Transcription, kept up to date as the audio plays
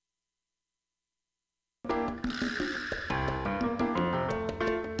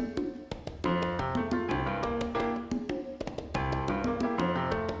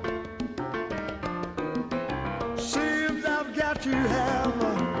Seems I've got to have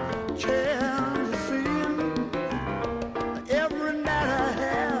a chance to see him. Every night I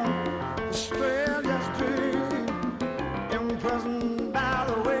have a strangest dream. Imprisoned by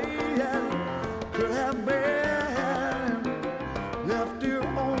the way I could have been left here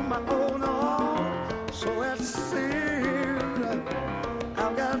on my own. Oh, so it seems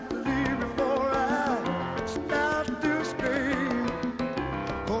I've got to leave before I start to scream.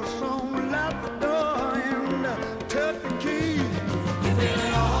 For someone locked the door and took the key. You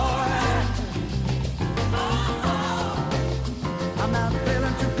feeling alright? I'm not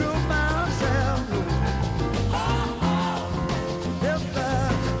feeling too good myself. Yes, sir.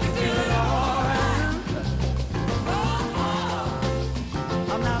 You feeling alright?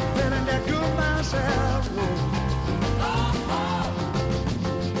 I'm not feeling that good myself.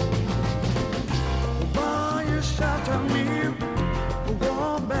 Boy, you shelter me for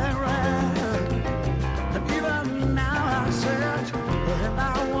one bad ride. And even now I search and I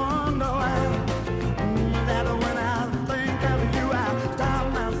wonder why. That when I think of you, I stop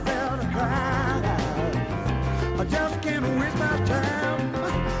myself to cry. I just can't waste my time.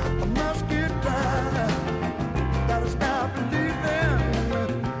 I must get tired. Gotta stop believing.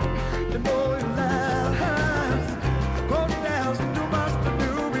 You know it lies. 'Cause there's too much to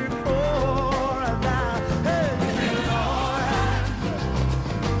do before I die. Hey, you feeling alright?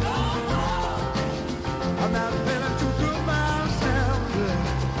 I'm not feeling too good myself.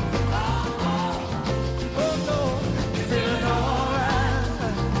 Oh no, you feeling alright?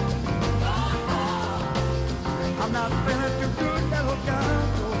 I'm not feeling too good, little girl.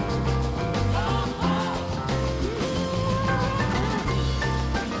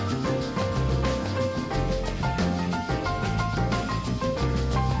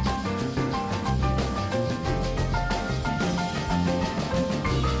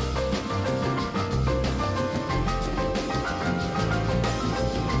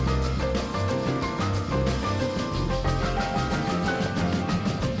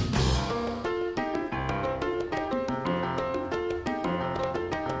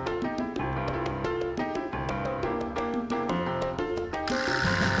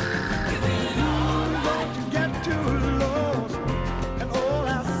 Don't you get too lost and all I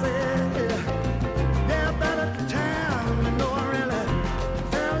say. Yeah, but at the time, you know I really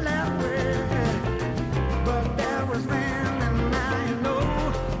felt that way. But that was then, and now you know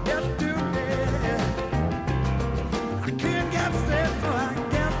yesterday. I can't get set, so I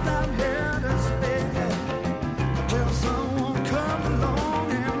guess I'm here to stay until someone comes along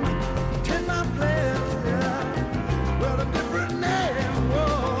and take my place. Yeah, well, a different name,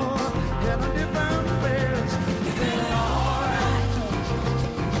 whoa, and a different place. You feeling alright?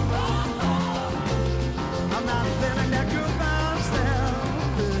 I'm not feeling that good myself.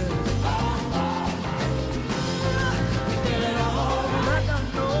 You feeling alright? I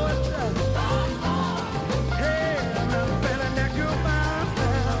know it. Hey, I'm not feeling that good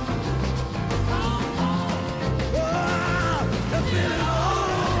myself. Oh, I'm feeling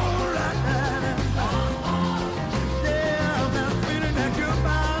alright. Yeah, I'm not feeling that good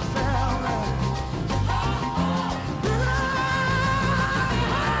myself.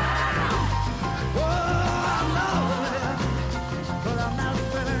 Oh, I know it, but I'm not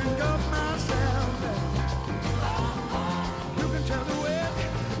feeling good myself. You can tell the way I'm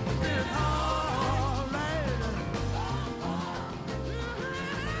feeling alright.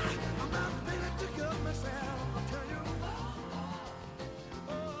 I'm not feeling too good myself. I'll tell you.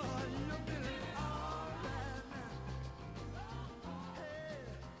 Oh, you're feeling alright now. Hey,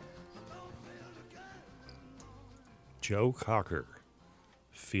 I don't feel too good. Joe Cocker,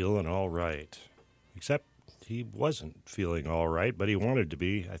 feeling all right. Except he wasn't feeling all right, but he wanted to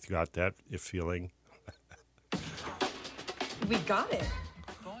be. I got that feeling. We got it.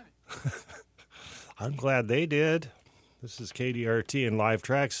 I'm glad they did. This is KDRT and Live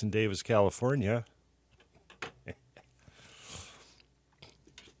Tracks in Davis, California.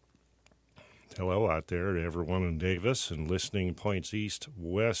 Hello out there to everyone in Davis and listening points east,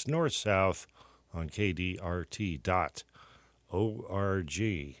 west, north, south on KDRT.org.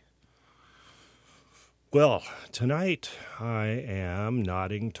 Well, tonight I am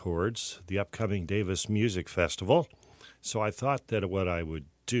nodding towards the upcoming Davis Music Festival, so I thought that what I would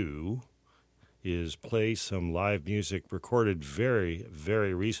do is play some live music recorded very,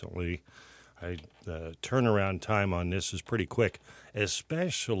 very recently. The turnaround time on this is pretty quick,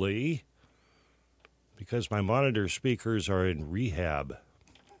 especially because my monitor speakers are in rehab.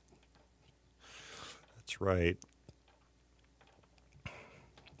 That's right.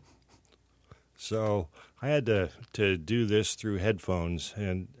 So I had to do this through headphones,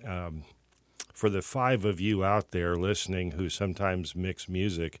 and for the 5 of you out there listening who sometimes mix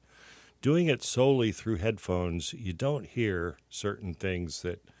music, doing it solely through headphones, you don't hear certain things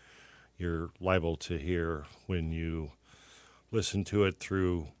that you're liable to hear when you listen to it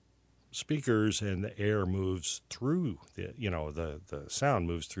through speakers and the air moves through the sound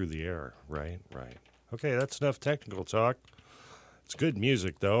moves through the air. Right. Okay, that's enough technical talk. It's good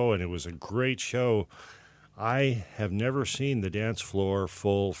music though, and it was a great show. I have never seen the dance floor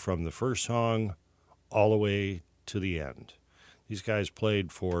full from the first song all the way to the end. These guys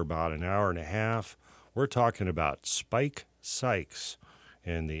played for about an hour and a half. We're talking about Spike Sykes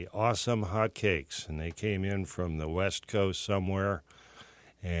and the Awesome Hot Cakes, and they came in from the West Coast somewhere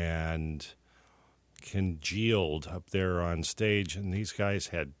and congealed up there on stage. And these guys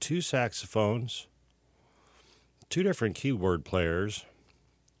had 2 saxophones, 2 different keyboard players,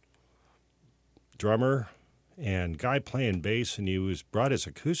 drummer, and guy playing bass, and he brought his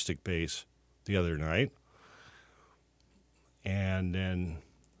acoustic bass the other night. And then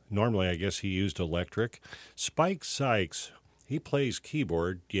normally I guess he used electric. Spike Sykes, he plays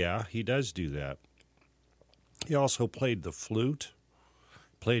keyboard. Yeah, he does do that. He also played the flute,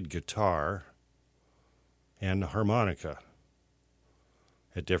 played guitar, and the harmonica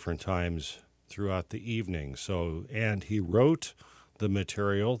at different times throughout the evening. And he wrote the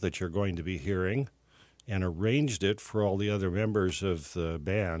material that you're going to be hearing and arranged it for all the other members of the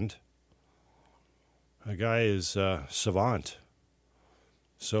band. The guy is savant.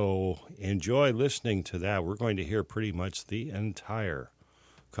 So enjoy listening to that. We're going to hear pretty much the entire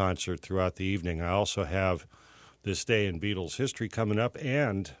concert throughout the evening. I also have This Day in Beatles History coming up,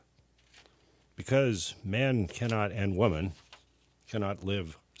 and because man cannot and woman cannot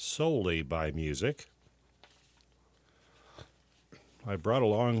live solely by music, I brought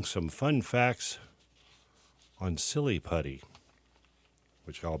along some fun facts on Silly Putty,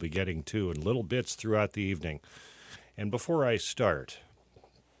 which I'll be getting to in little bits throughout the evening. And before I start,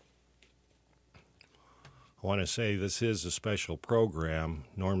 I want to say this is a special program.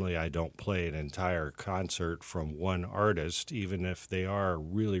 Normally I don't play an entire concert from one artist, even if they are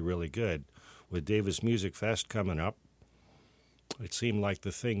really, really good. With Davis Music Fest coming up, it seemed like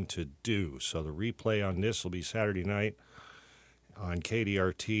the thing to do. So the replay on this will be Saturday night on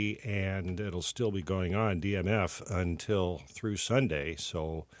KDRT, and it'll still be going on DMF until through Sunday.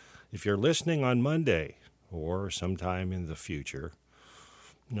 So if you're listening on Monday or sometime in the future,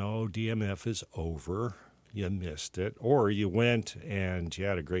 no, DMF is over. You missed it, or you went and you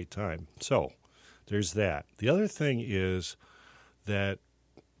had a great time. So there's that. The other thing is that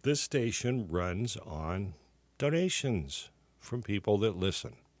this station runs on donations from people that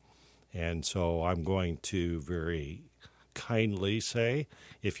listen. And so I'm going to very kindly say,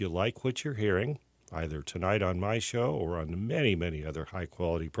 if you like what you're hearing, either tonight on my show or on the many, many other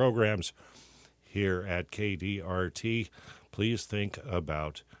high-quality programs here at KDRT, please think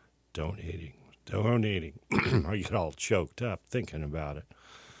about donating. I get all choked up thinking about it.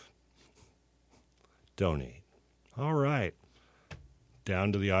 Donate. All right.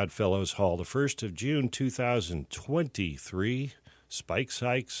 Down to the Oddfellows Hall, the 1st of June, 2023, Spike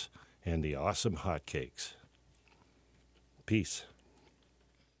Sykes and the Awesome Hot Cakes. Peace.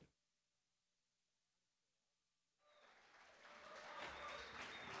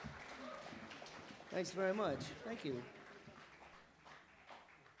 Thanks very much. Thank you.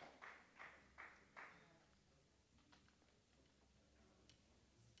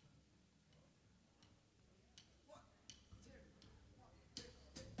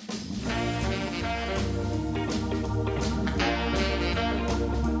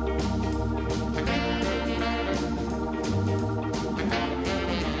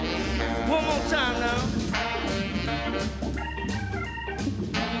 One more time now.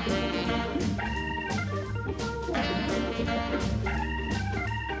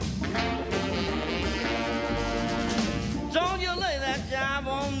 Don't you lay that jive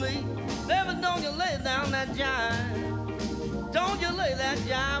on me, baby, don't you lay down that jive. Don't you lay that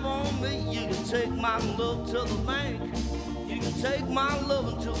jive on me. You can take my love to the bank. You can take my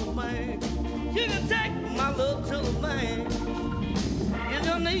loving to the bank. You can take my love to the bank. If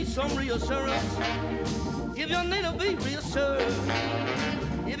you need some reassurance, if you need to be reassured,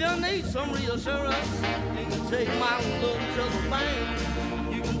 if you need some reassurance, you can take my love to the bank.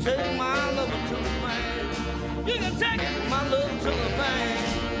 You can take my loving to the bank. You can take my love to the bank.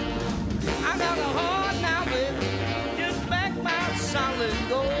 I got a heart now, baby, just back by solid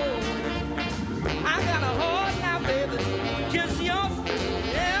gold. I got a heart now, baby, just yours,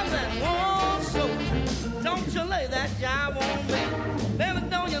 yeah, and one soul.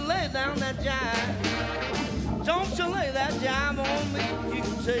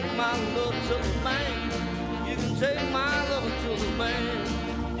 take my love to the bank. You can take my love to the bank.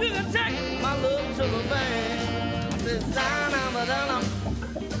 You can take my love to the bank. Say, sign-a-ba-dum,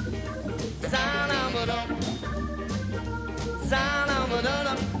 sign-a-ba-dum,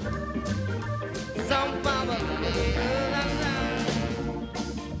 sign-a-ba-dum, some-ba-ba-da-da-da-da.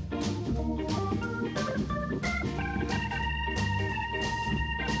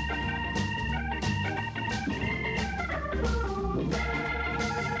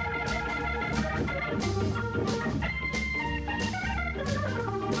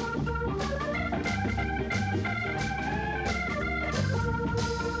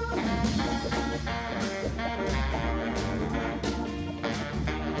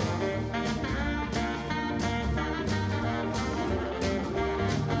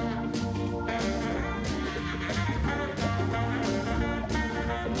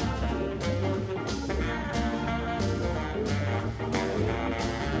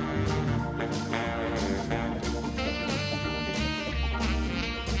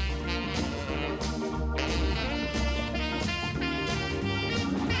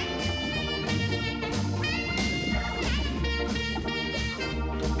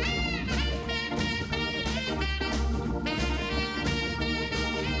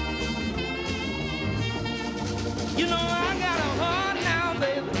 You know I got a heart now,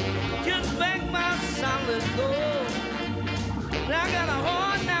 baby, just make my solid gold. I got a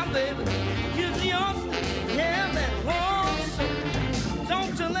heart now, baby, just yours to have that whole soul.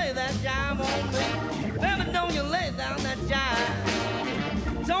 Don't you lay that jive on me, baby, don't you lay down that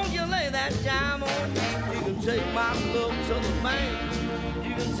jive. Don't you lay that jive on me. You can take my love to the bank.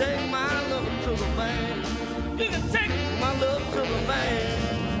 You can take my love to the bank. You can take my love to the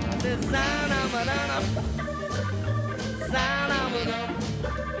bank. This sign-a-ba-da-da. Sign-a-ba-dum,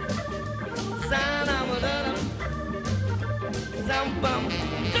 sign-a-ba-da-dum, some-bum.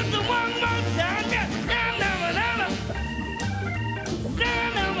 Just one more time, yeah. Sign-a-ba-da-dum,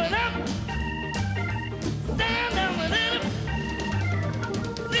 sign-a-ba-dum, sign-a-ba-da-dum,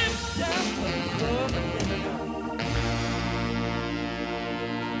 zip-zap-a-dum.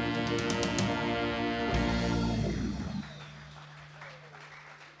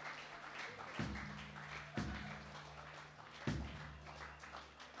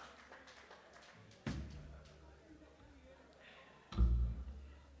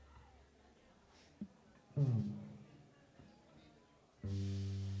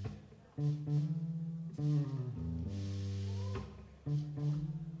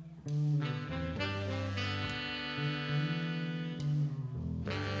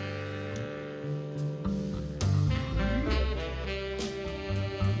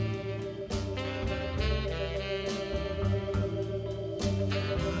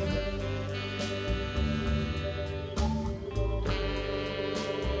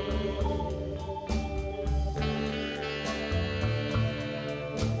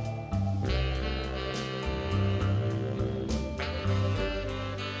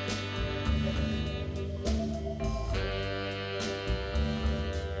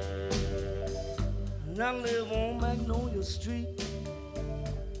 I live on Magnolia Street.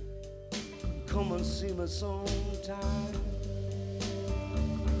 Come and see me sometime.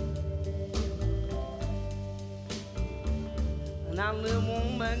 And I live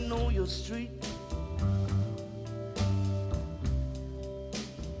on Magnolia Street.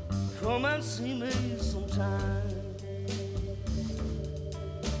 Come and see me sometime.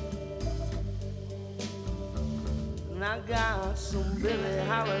 And I got some Billie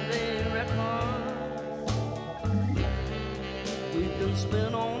Holiday records we can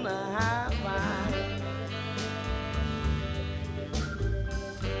spin on the hi-fi.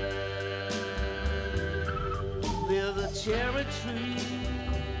 There's a cherry tree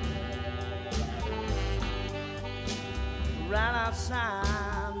right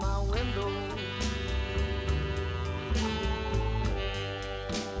outside my window.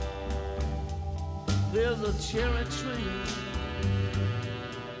 There's a cherry tree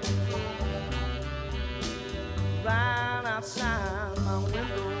right outside my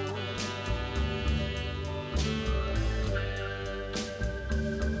window.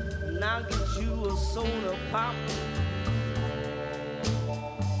 And I'll get you a soda pop,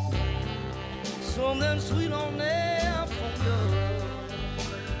 something sweet on there for you.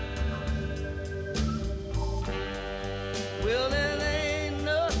 Well, it ain't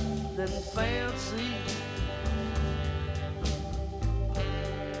nothing fancy,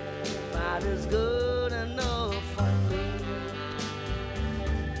 but it's good enough for me.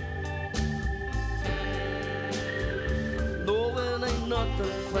 No, it ain't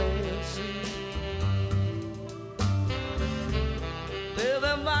nothing fancy, baby.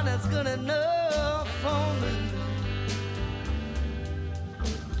 it's good enough for me.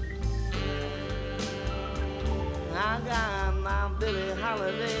 I got my Billie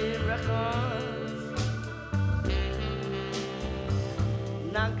Holiday records,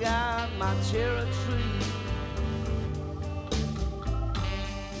 and I got my cherry tree.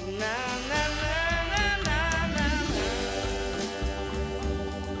 Na na na na na na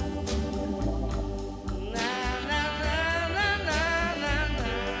na na na na na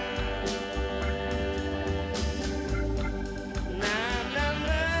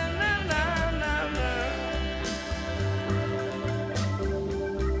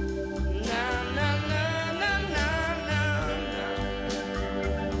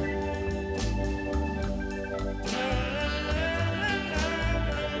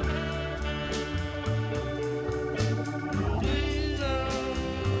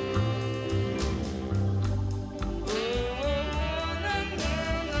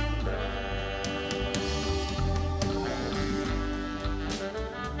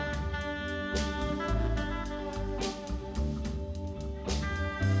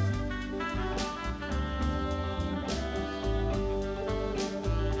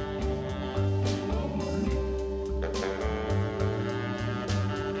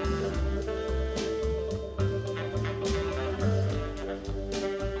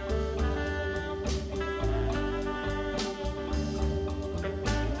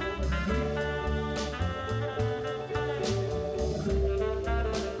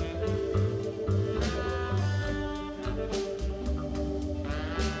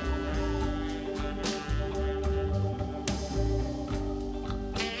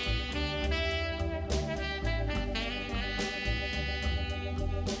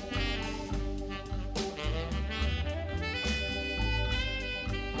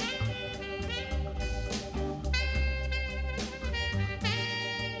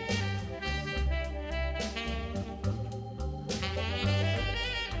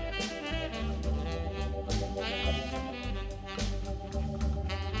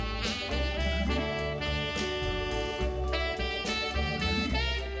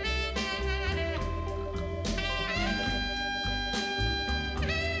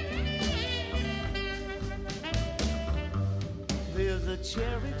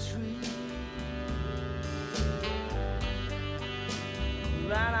cherry tree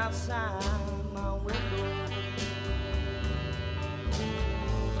right outside my window.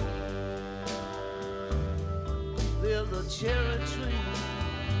 There's a cherry tree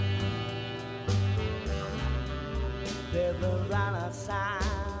there's a right outside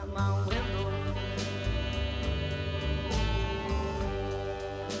my window.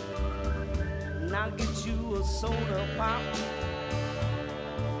 And I'll get you a soda pop,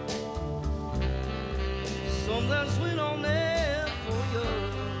 something sweet on there for you.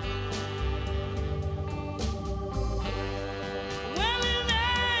 Well, it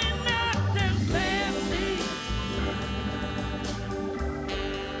ain't nothing fancy,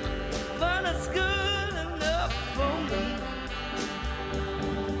 but it's good enough for me.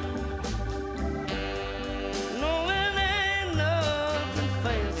 No, it ain't nothing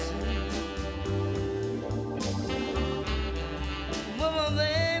fancy, well,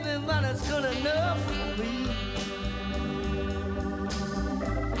 baby, but it's good enough for me.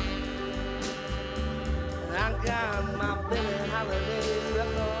 I got my Billie Holiday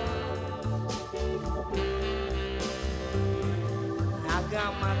record, I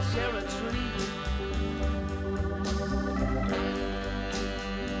got my cherry tree,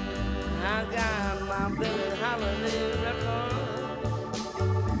 I got my Billie Holiday record,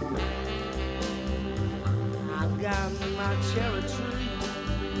 I got my cherry tree.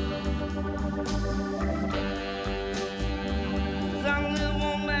 I live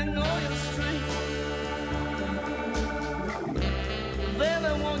on Magnolia Street.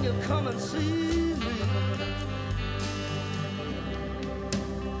 Baby, won't you come and see me?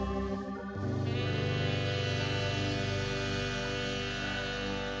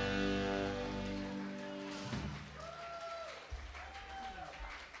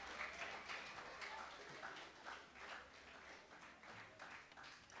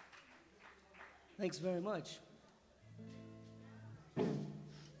 Thanks very much.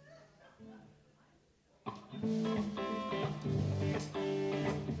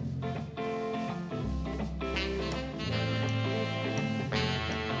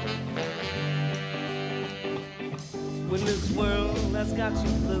 When this world has got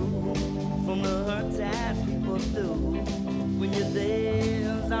you blue from the hurt that people do, when your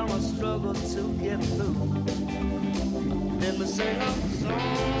days are a struggle to get through, let me sing a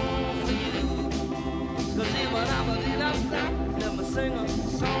song for you, 'cause even I'm Let me sing a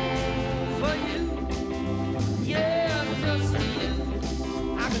song for you. Yeah, just for you.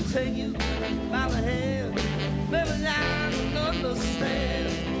 I can take you by the hand. Baby, I don't understand.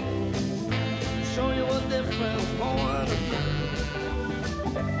 Show you a different point of view.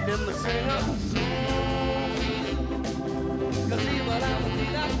 Let me sing a song for you. 'Cause even I'm a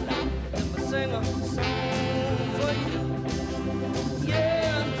let me sing a song for you.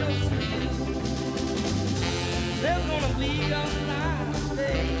 Yeah, just for you. There's gonna be a nice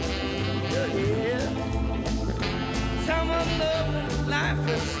day ahead. Time of love and life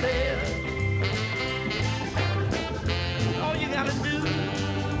instead. All you gotta do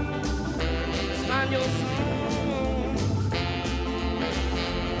is find your song,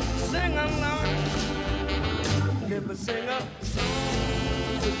 sing along. Let me sing a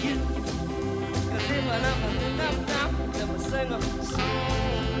song for you. Let me sing a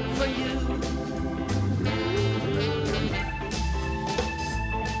song for you.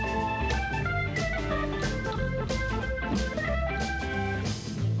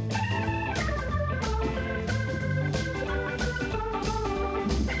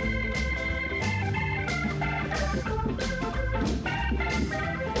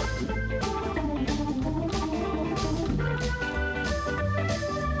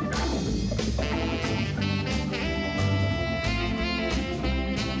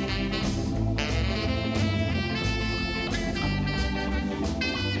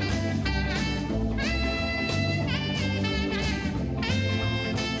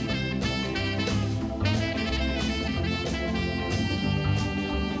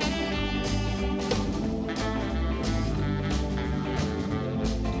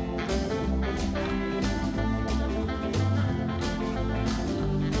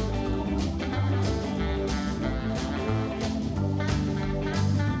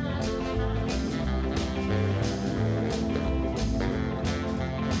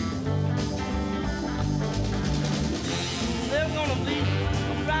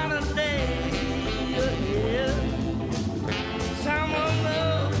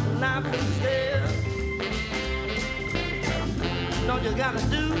 All you gotta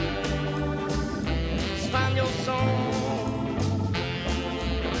do is find your song,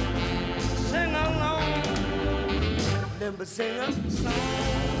 sing along. Let me sing a song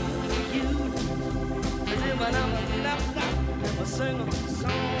for you. Let me sing a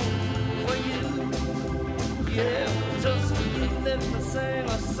song for you. Yeah, just for you. Let me sing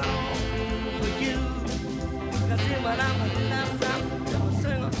a song for you. Let me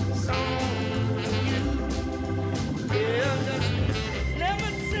sing a song for you. Yeah, just let me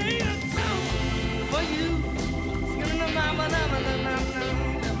sing a song for you. Let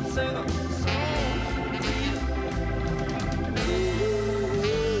me sing a song for you.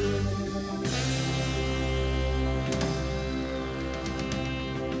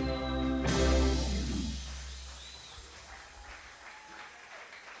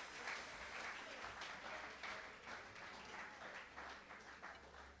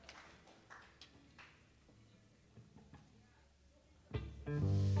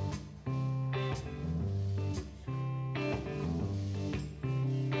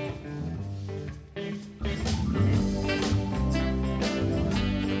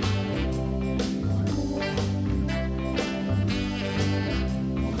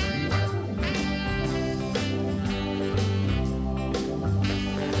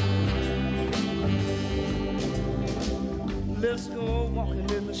 Let's go walking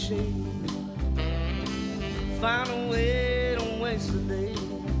in the shade. Find a way, don't waste a day.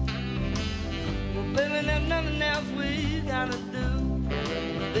 Well, baby, there's nothing else we gotta do.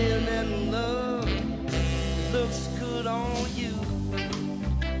 Being in love looks good on you.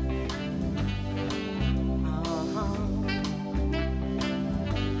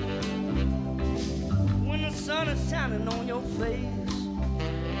 When the sun is shining on your face,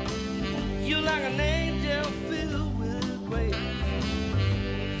 you're like an angel filled with grace.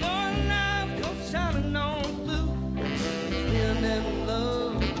 Your love goes shining on through. Being in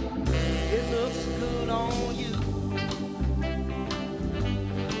love, it looks good on you.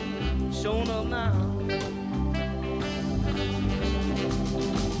 Showing up now.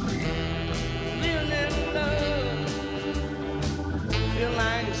 Being in love, feel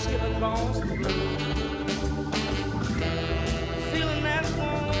like you're skipping across the blue. Feeling that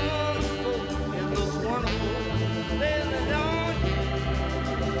wonderful, it looks wonderful. Baby, don't you?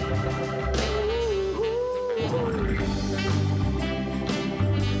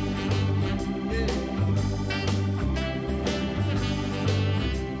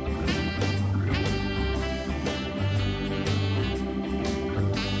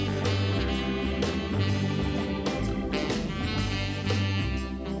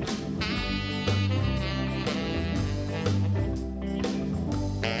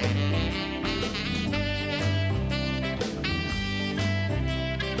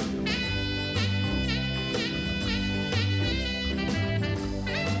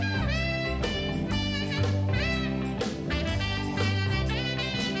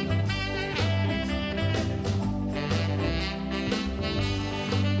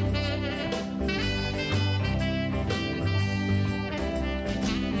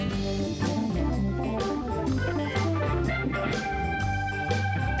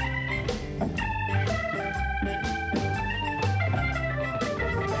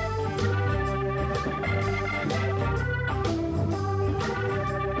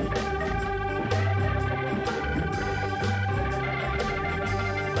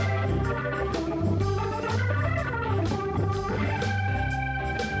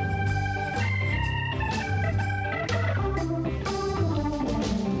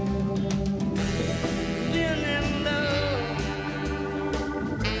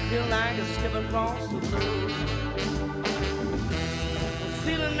 feel like a skip across the blue.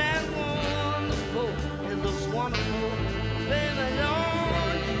 Feeling that wonderful, it looks wonderful, baby,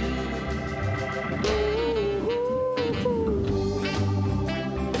 on you.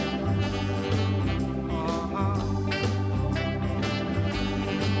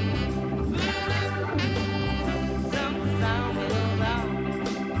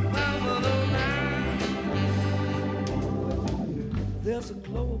 There's a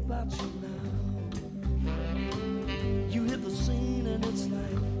glow about you now. You hit the scene and it's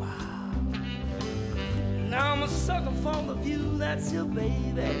like, wow. Now I'm a sucker for the view, that's your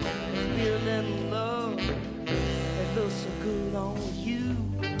baby. Feeling in love, it looks so good on you.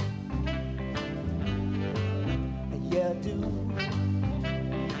 Yeah, I do.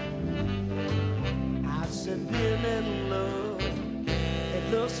 I said being in love,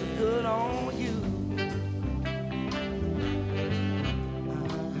 it looks so good on you.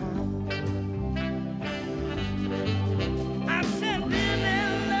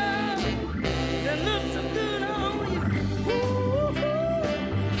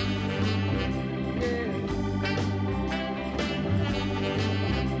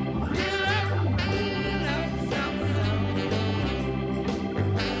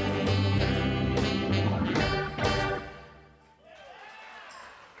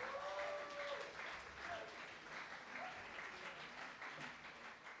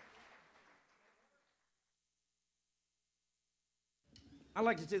 I'd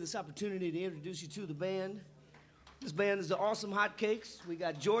like to take this opportunity to introduce you to the band. This band is the Awesome Hotcakes. We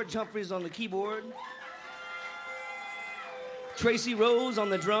got George Humphreys on the keyboard, Tracy Rose on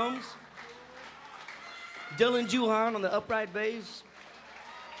the drums, Dylan Juhan on the upright bass,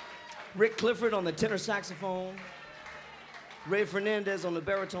 Rick Clifford on the tenor saxophone, Ray Fernandez on the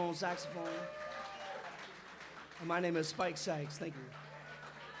baritone saxophone, and my name is Spike Sykes. Thank you.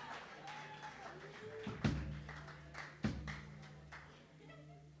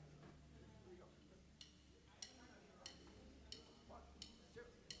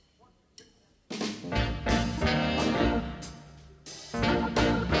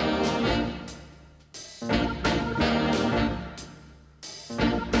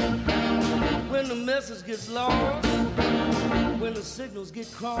 When the message gets lost, when the signals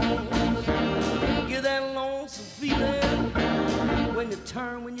get crossed, get that lonesome feeling when you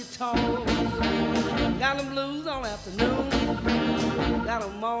turn, when you toss. Got them blues all afternoon, got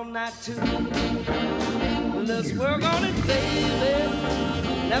them all night too. Well, let's work on it, baby,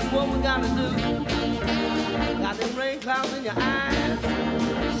 that's what we gotta do. Got them rain clouds in your eyes,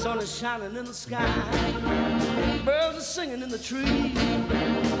 sun is shining in the sky, birds are singing in the trees,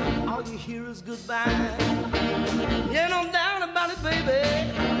 all you hear is goodbye. Yeah, no doubt about it, baby,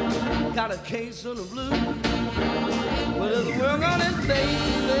 got a case of the blues. Well, let's work on it, baby,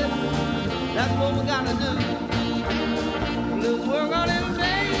 that's what we gotta do. Let's work on it,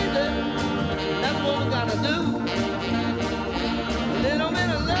 baby, that's what we gotta do. A little bit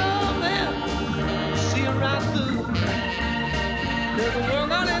of love, man, see it right through. Let's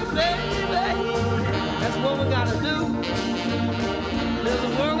work on it, baby, that's what we gotta do. Let's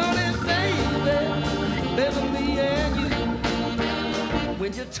work on it, baby, baby, me and you.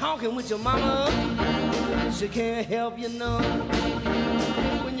 When you're talking with your mama, she can't help you none.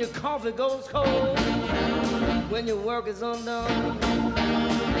 When your coffee goes cold, when your work is undone,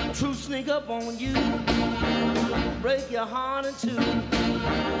 truth sneak up on you, break your heart in two.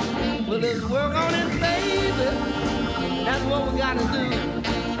 Well, let's work on it, baby, that's what we gotta do.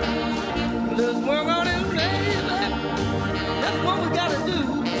 Let's work on it, baby, that's what we gotta do.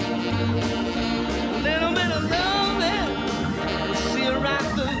 A little bit of love and we'll see it right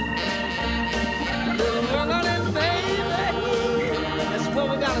through. Let's work on it, baby, that's what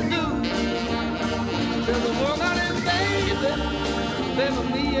we gotta do. Let's work on it, baby, baby,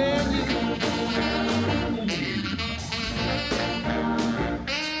 me and you.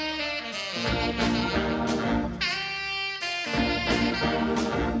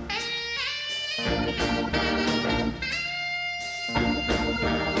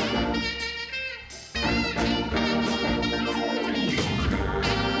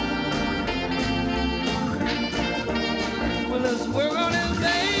 Let's work on it,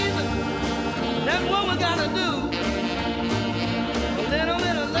 baby, that's what we gotta do. A little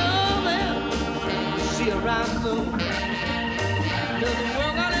bit of love and see it right through. Let's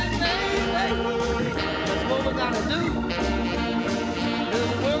work on it, baby, that's what we gotta do.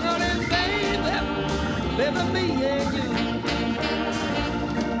 Let's work on it, baby, baby, me and you.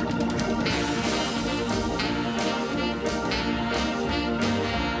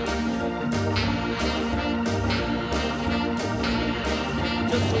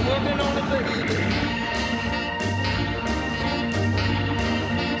 Just working on it, baby.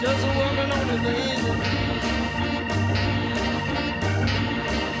 Just working on it, baby.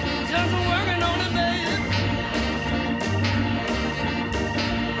 Just working on it, baby.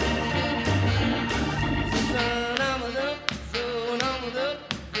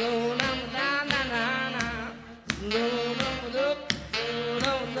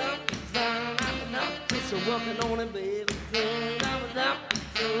 Working on it, baby.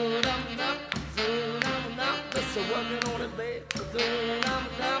 Just working on it, baby.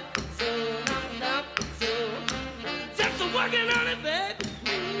 Just working on it, baby.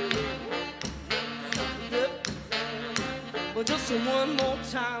 Well, just one more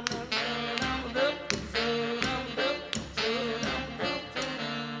time.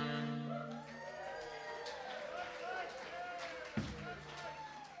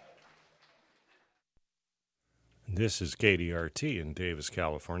 This is KDRT in Davis,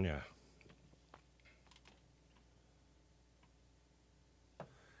 California.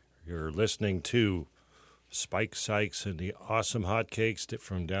 You're listening to Spike Sykes and the Awesome Hotcakes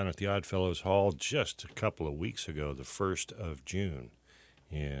from down at the Oddfellows Hall just a couple of weeks ago, the 1st of June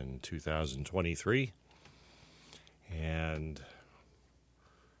in 2023. And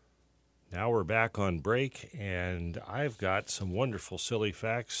now we're back on break, and I've got some wonderful silly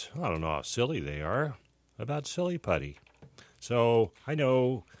facts. I don't know how silly they are about Silly Putty. So I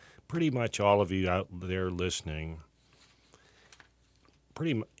know pretty much all of you out there listening,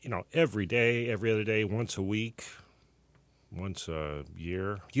 every day, every other day, once a week, once a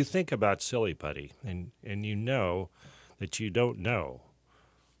year, you think about Silly Putty, and you know that you don't know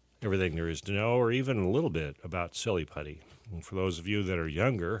everything there is to know, or even a little bit about Silly Putty. And for those of you that are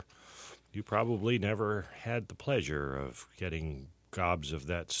younger, you probably never had the pleasure of getting gobs of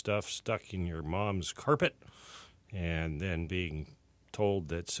that stuff stuck in your mom's carpet and then being told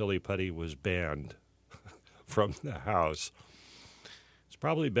that Silly Putty was banned from the house. It's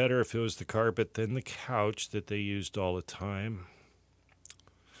probably better if it was the carpet than the couch that they used all the time.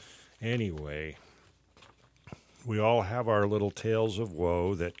 Anyway, we all have our little tales of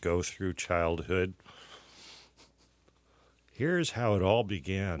woe that go through childhood. Here's how it all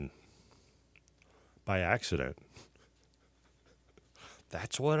began. By accident.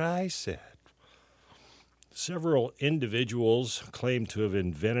 That's what I said. Several individuals claim to have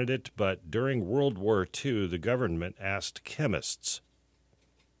invented it, but during World War II, the government asked chemists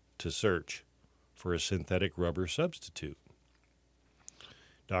to search for a synthetic rubber substitute.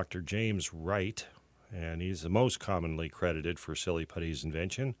 Dr. James Wright, and he's the most commonly credited for Silly Putty's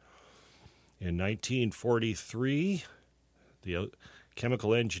invention. In 1943, the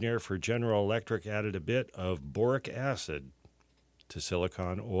chemical engineer for General Electric added a bit of boric acid to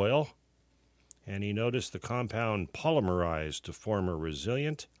silicon oil, and he noticed the compound polymerized to form a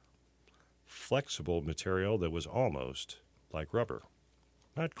resilient, flexible material that was almost like rubber.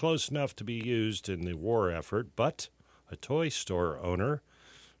 Not close enough to be used in the war effort, but a toy store owner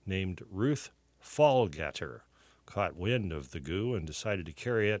named Ruth Fallgatter caught wind of the goo and decided to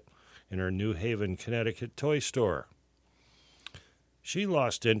carry it in her New Haven, Connecticut toy store. She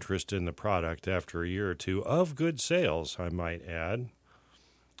lost interest in the product after a year or two of good sales, I might add.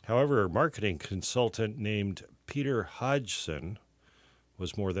 However, a marketing consultant named Peter Hodgson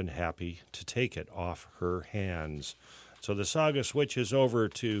was more than happy to take it off her hands. So the saga switches over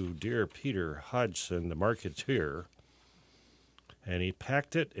to dear Peter Hodgson, the marketeer, and he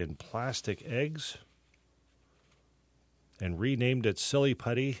packed it in plastic eggs and renamed it Silly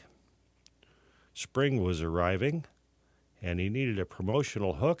Putty. Spring was arriving, and he needed a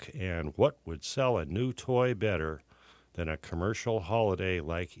promotional hook, and what would sell a new toy better than a commercial holiday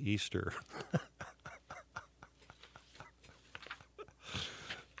like Easter?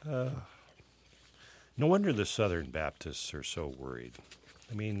 No wonder the Southern Baptists are so worried.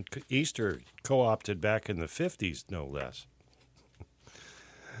 I mean, Easter co-opted back in the 50s, no less.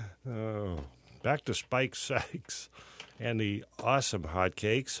 Oh, back to Spike Sykes and the Awesome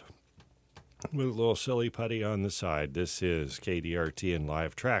Hotcakes with a little Silly Putty on the side. This is KDRT and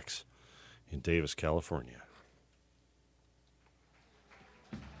Live Tracks in Davis, California.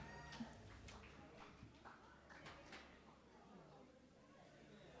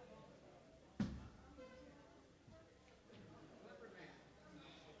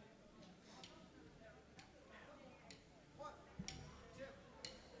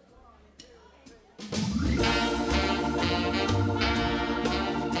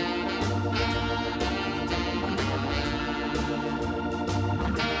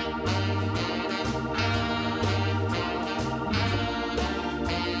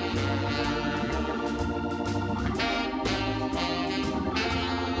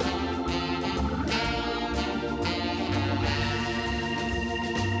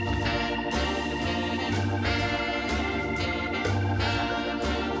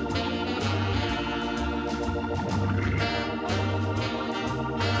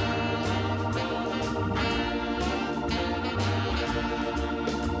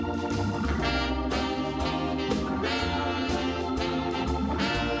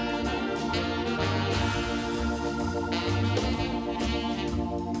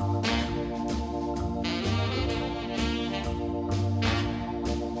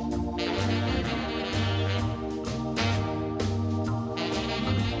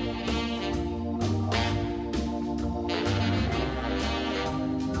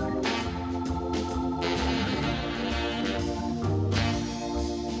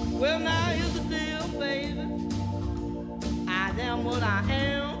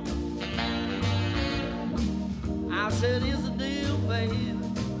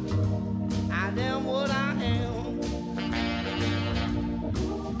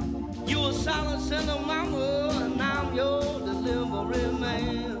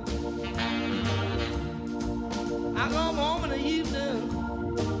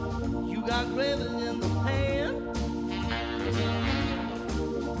 got gravy in the pan.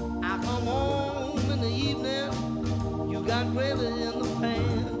 I come home in the evening, you got gravy in the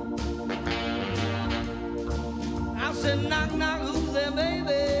pan. I said, knock, knock, who's there,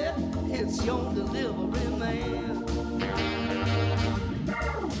 baby? It's your delivery man.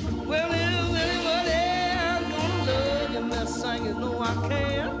 Well, if anybody else gonna love you, Miss Singing, no, I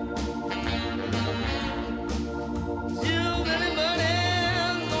can't. If anybody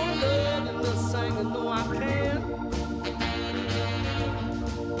else gonna love you, Miss Singing, no, I can't.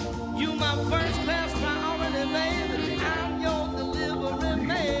 You my first class priority, baby. I'm your delivery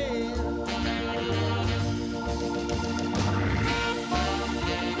man.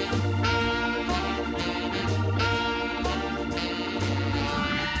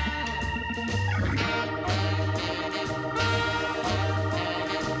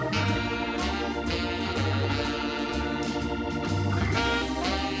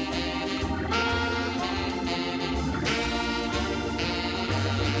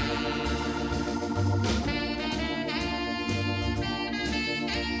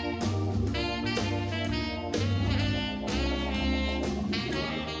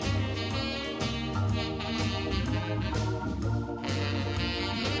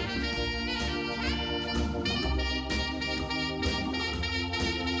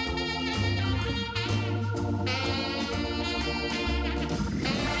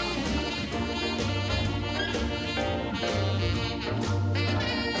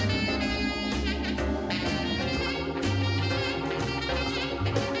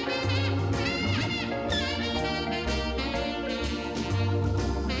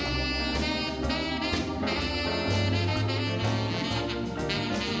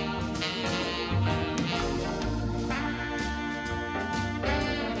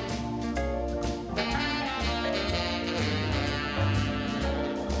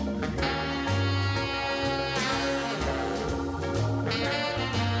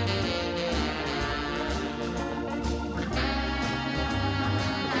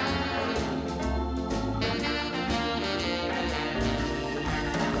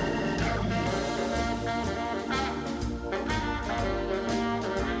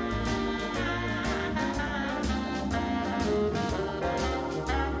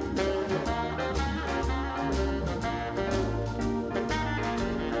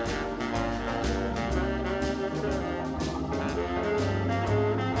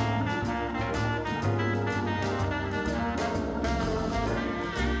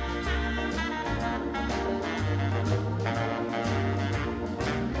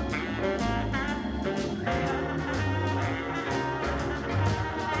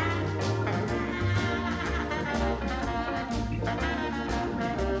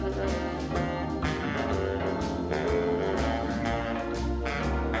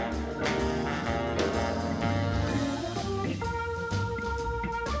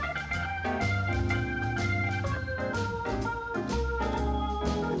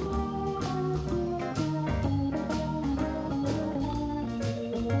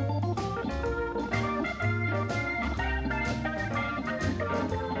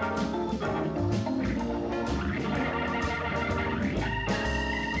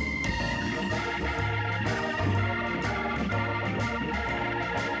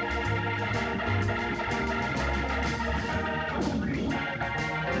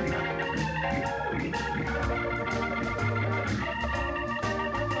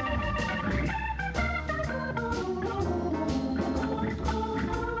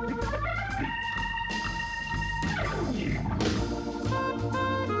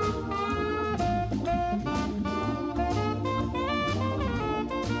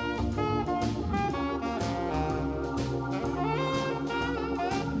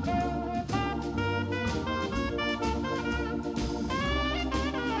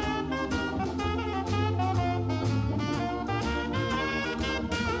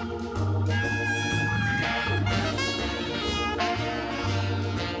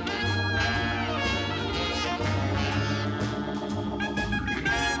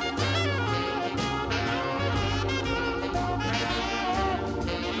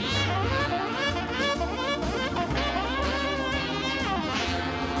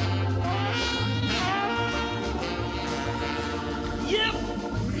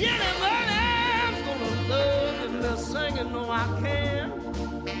 you know I can.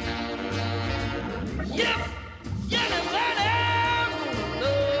 Yep, anybody else gonna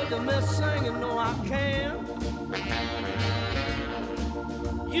love me singing, know I can.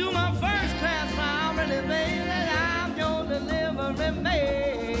 You my first class priority, baby, I'm your delivery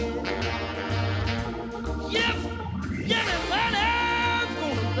man. Yep, anybody else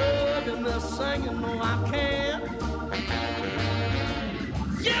gonna love me missing, you know I can.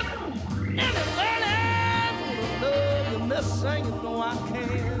 Yep, anybody wanna love you missing, you know I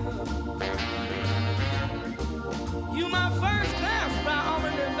can. You my first class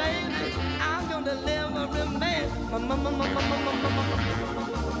priority, baby. I'm gonna deliver a man.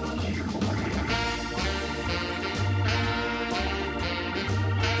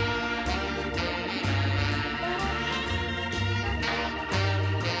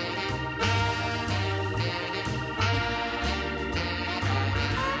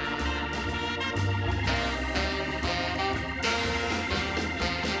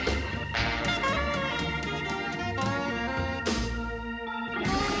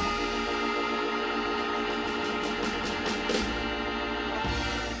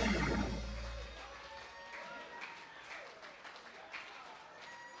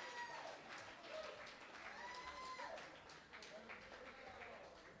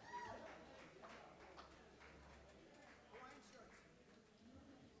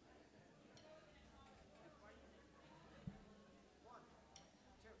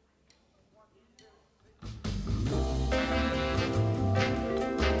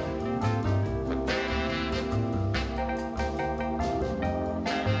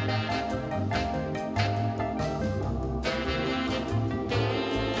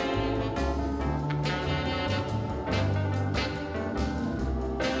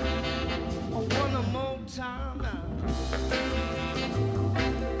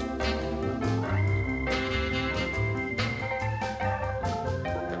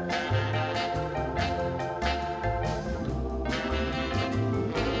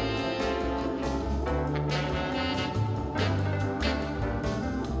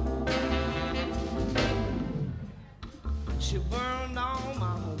 She burned all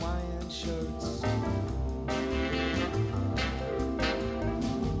my Hawaiian shirts,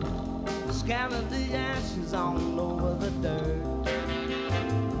 scattered the ashes all over the dirt.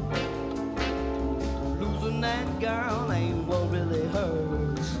 Losing that girl ain't what really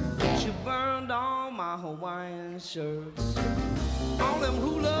hurts. She burned all my Hawaiian shirts. All them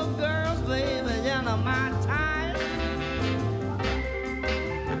hula girls, baby, you know my time.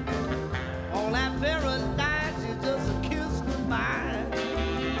 All that paradise is just a kiss goodbye.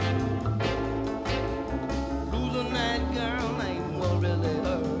 Losing that girl ain't what really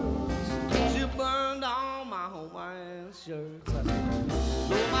hurts. She burned all my Hawaiian shirts.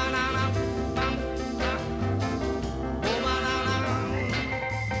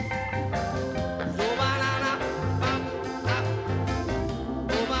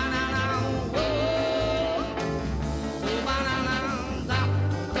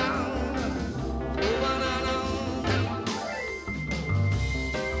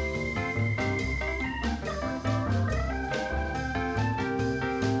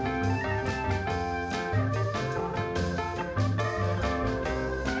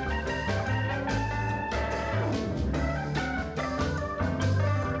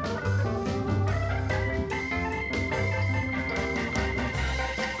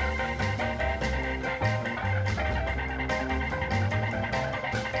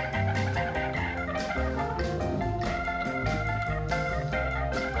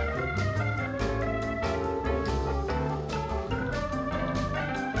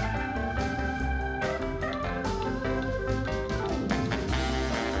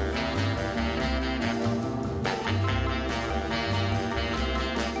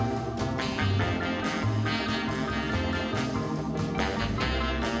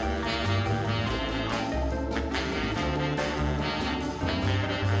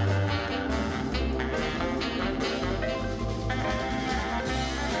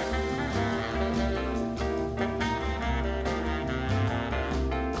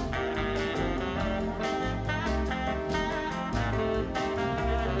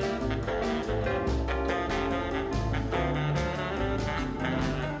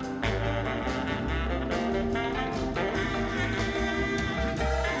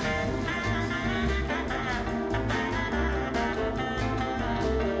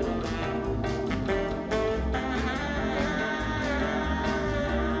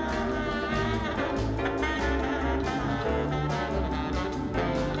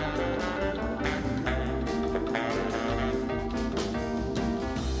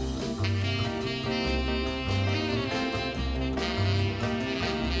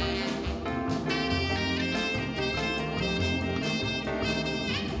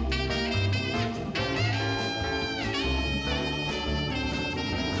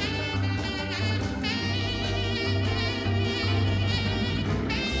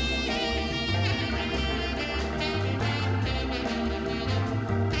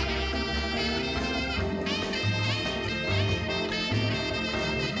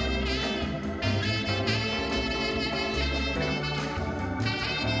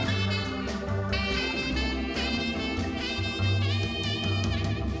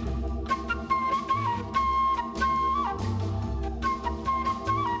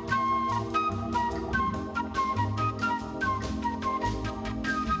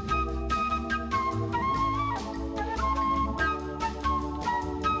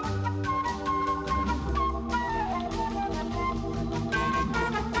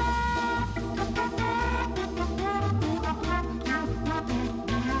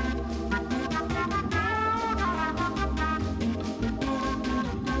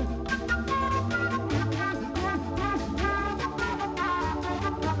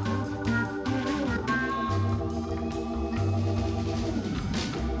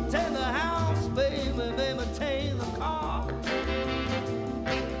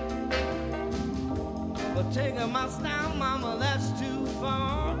 taking my style, mama, that's too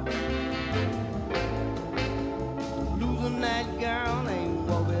far. Losing that girl ain't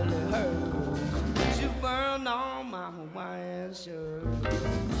what really hurts. She burned all my Hawaiian shirt.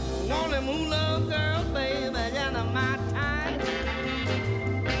 Want them who love girl, baby, and my time.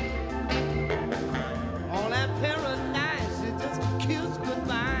 All that paradise, it just kiss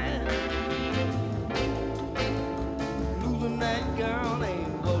goodbye. Losing that girl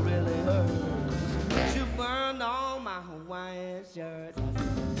ain't what really hurts. She burned all my Hawaiian shirts.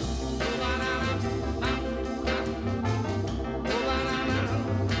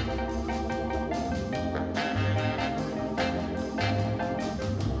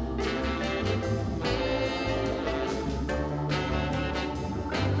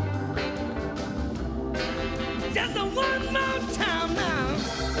 Just one more time now.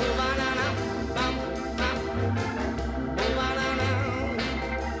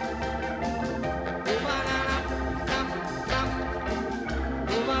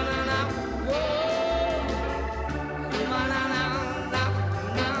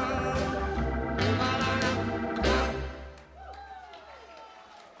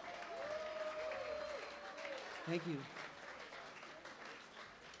 Thank you.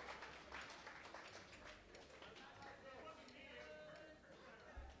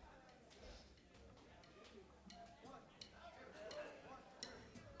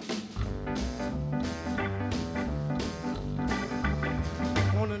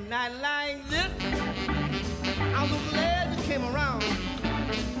 On a night like this, I'm so glad you came around.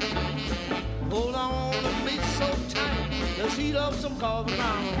 Hold on to me so tight, let's heat up some coffee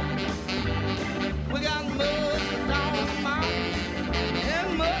ground. We got mud down the mountain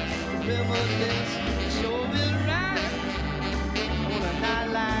and mud, real mud this, sure is right. On a night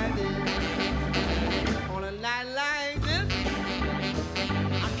like this, on a night like this,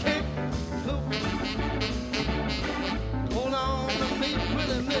 I can't look. Hold on to me,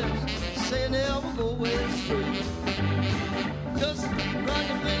 pretty miss, say never go away straight. Just run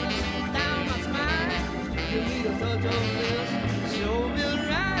your fingers down my spine, give me a touch of this, sure is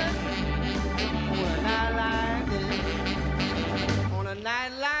right. On a night like this, on a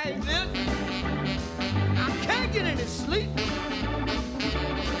night like this, I can't get any sleep.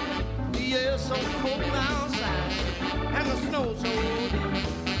 The air's so cold outside, and the snow's so deep.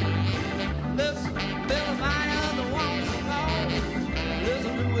 Let's build a fire that wants to go.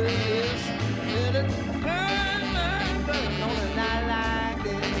 Listen to this, let it burn, burn, burn on a night like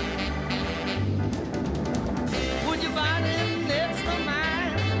this. Put your body next to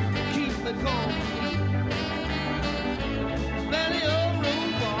mine, keep it going. Plenty of room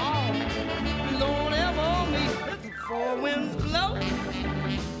for all. Don't ever meet let the four winds blow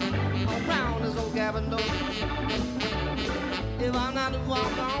around this old cabin door. If I'm not to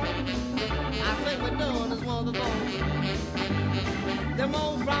walk on, I think we're doing this one before. Them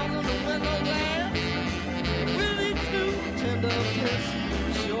old frogs on the window glass, really too tender kiss,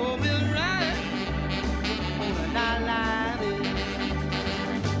 sure is right on a night like this.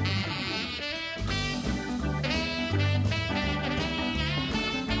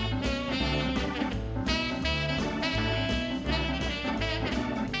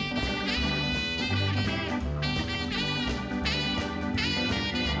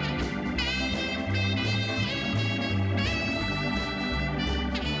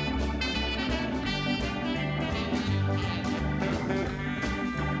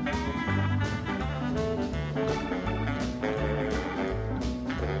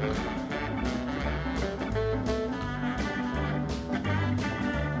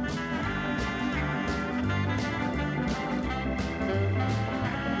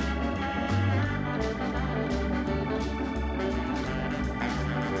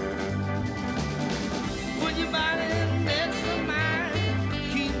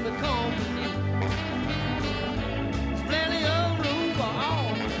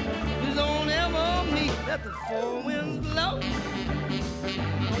 Let the four winds blow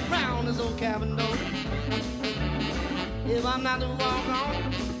around this old cabin door. If I'm not to walk on,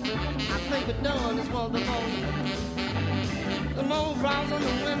 I think we're done this once before. The old frogs on the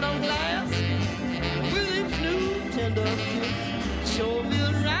window glass, with each new tender kiss, sure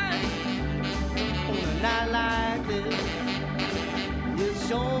feels right on a night like this. It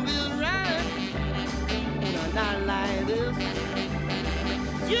sure feels right on a night like this.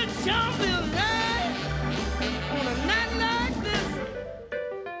 It sure feels right on a night like this.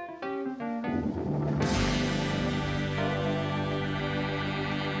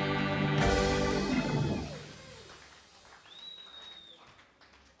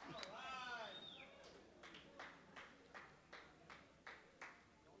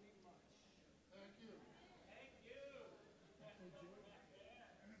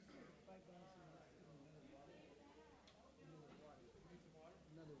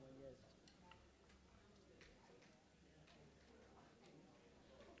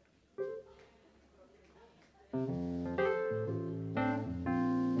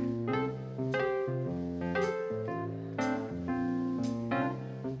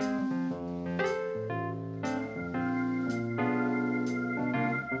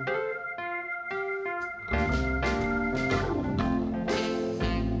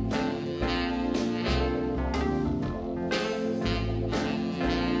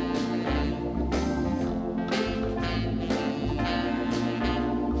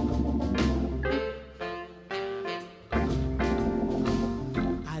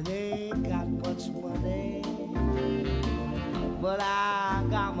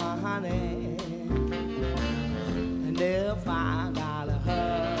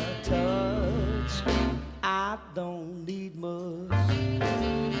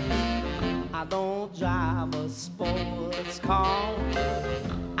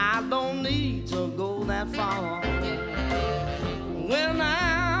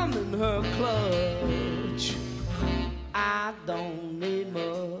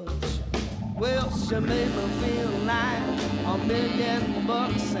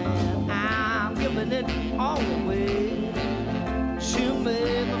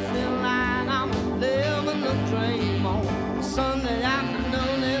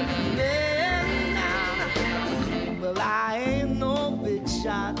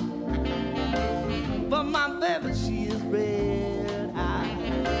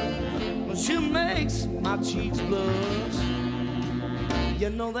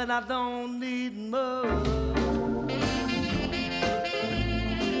 That I don't need much.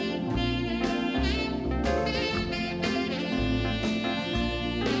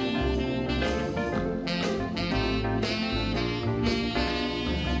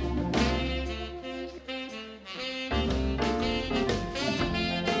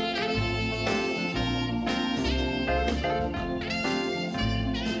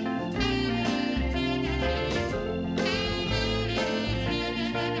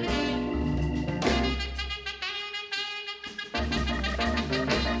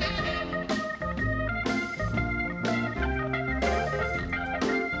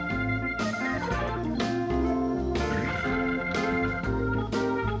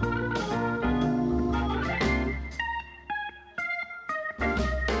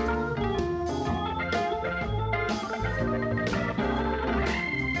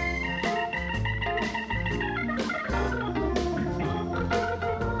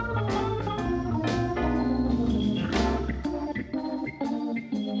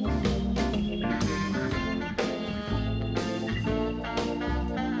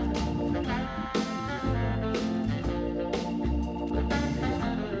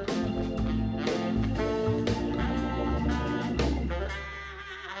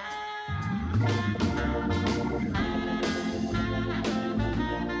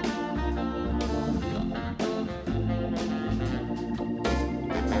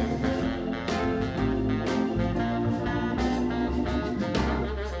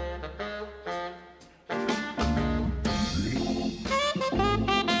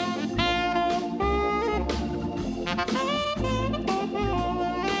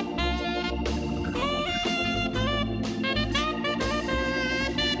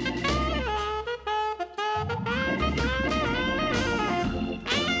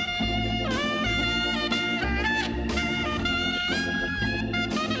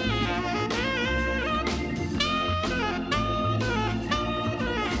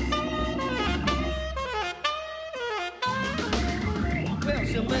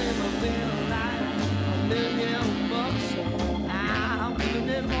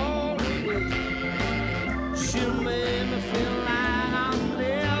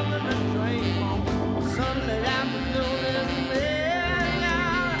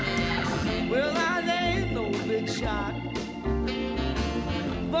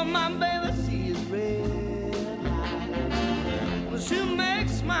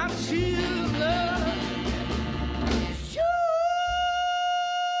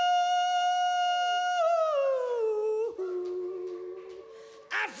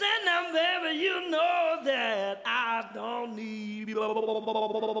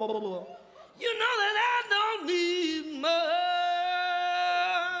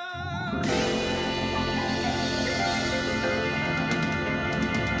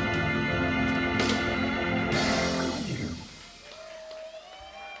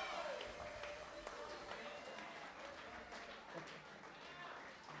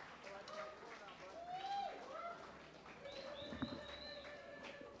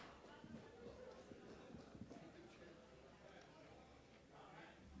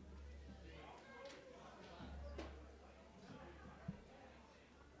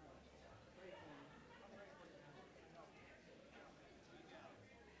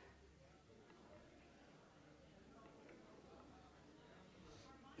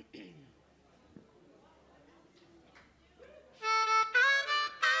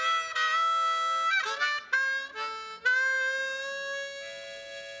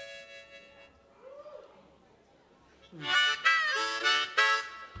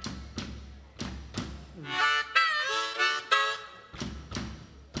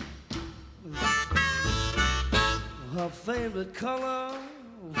 favorite color,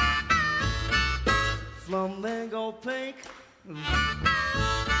 flamingo pink,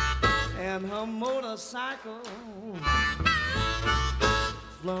 and her motorcycle,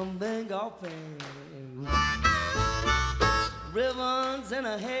 flamingo pink, ribbons in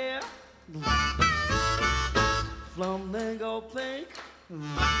her hair, flamingo pink,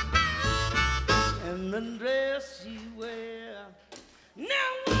 and the dress she wear. Now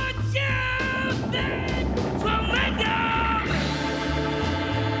what you think, flamingo?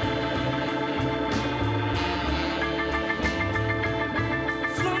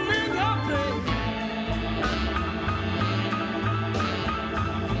 Flamingo pink.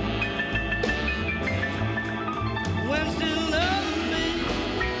 When she loved me,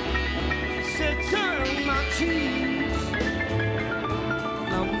 she turned my cheeks,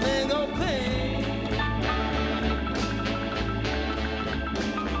 flamingo pink.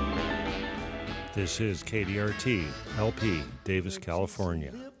 This is KDRT, LP, Davis,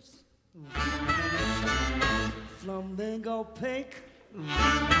 California. Flamingo pink,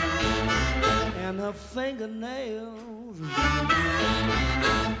 and her fingernails,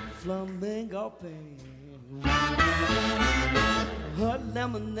 flamingo pink, her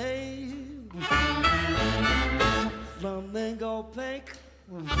lemonade, flamingo pink.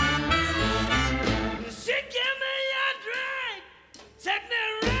 She give me a drink, take me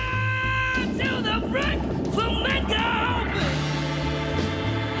right to the brink, flamingo pink.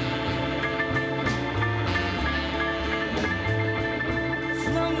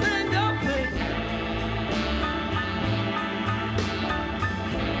 Flamingo pink.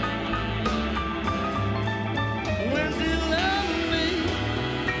 When she loved me,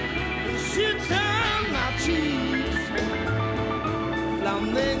 she turned my cheeks,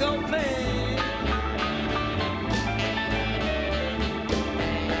 flamingo pink.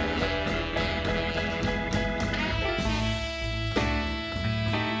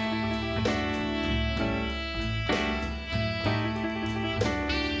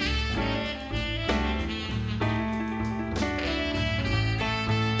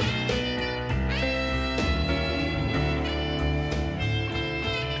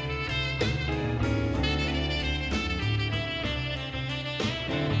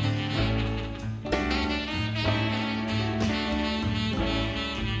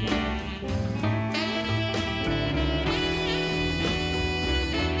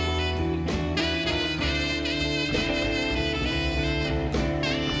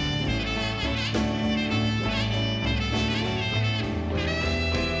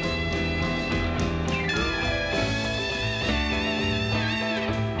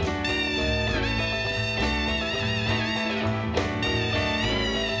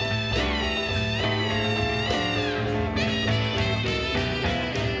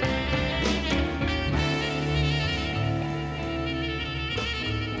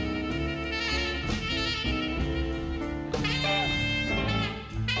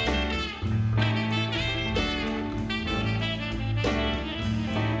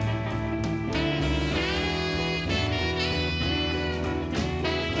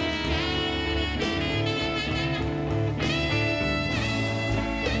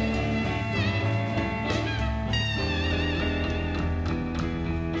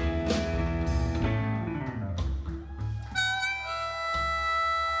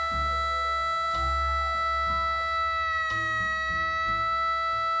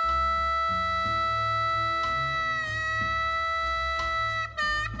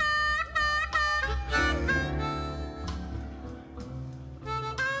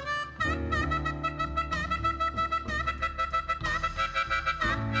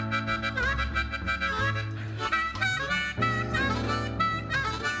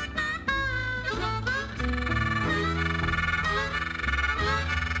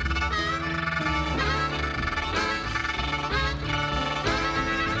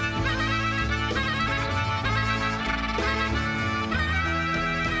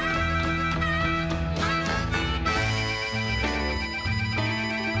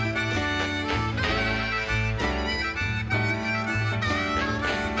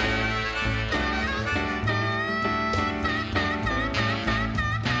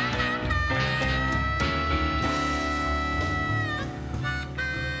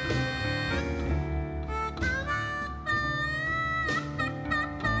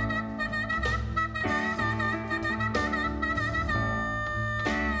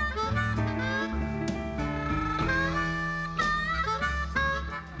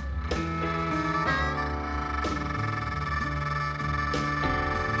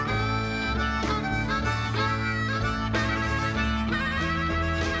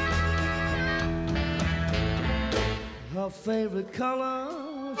 Her favorite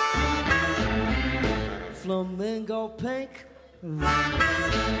color, flamingo pink, and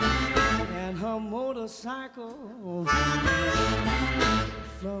her motorcycle,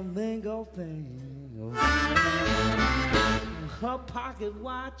 flamingo pink. Her pocket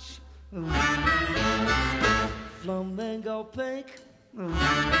watch, flamingo pink.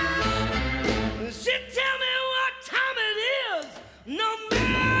 She tell me what time it is, no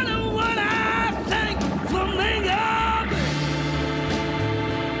matter what I think, flamingo.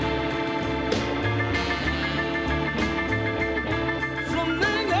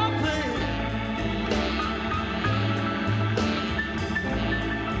 Flamingo pink.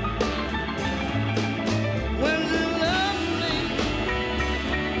 When she loves me,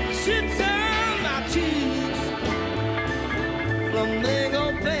 she turns my cheeks. Flamingo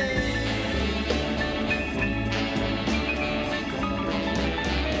pink.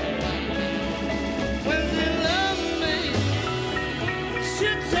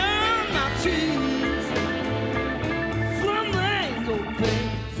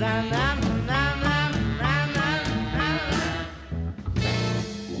 Na na na na na na na.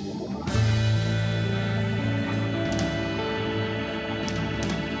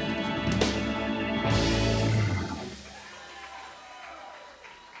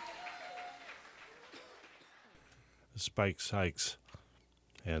 Spike Sykes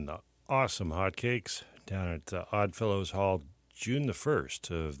and the awesome Hotcakes down at Oddfellows Hall, June the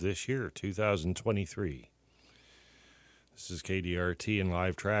 1st of this year, 2023. This is KDRT and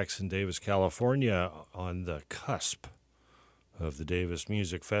Live Tracks in Davis, California, on the cusp of the Davis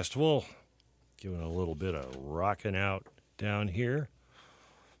Music Festival. Giving a little bit of rocking out down here.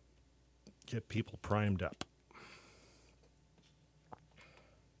 Get people primed up.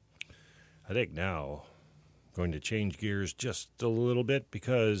 I think now going to change gears just a little bit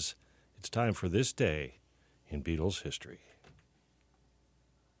because it's time for this day in Beatles history.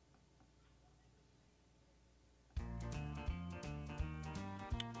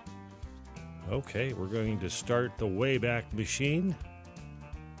 Okay, we're going to start the Wayback Machine.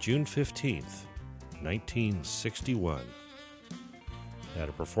 June 15th, 1961. Had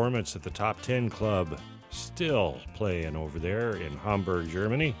a performance at the Top 10 Club, still playing over there in Hamburg,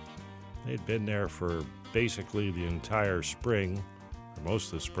 Germany. They'd been there for basically the entire spring, or most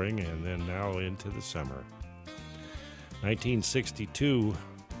of the spring, and then now into the summer. 1962,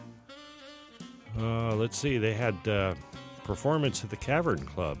 let's see, they had performance at the Cavern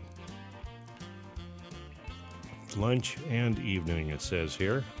Club. Lunch and evening, it says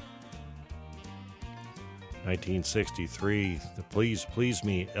here. 1963, the Please Please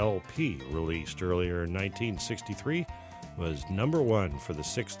Me LP, released earlier in 1963, was number one for the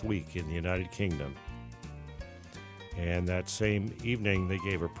 6th week in the United Kingdom. And that same evening, they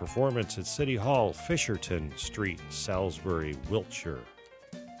gave a performance at City Hall, Fisherton Street, Salisbury, Wiltshire.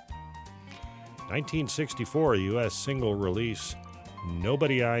 1964, U.S. single release,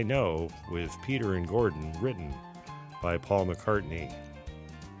 Nobody I Know, with Peter and Gordon, written by Paul McCartney.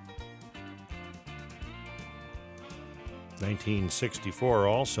 1964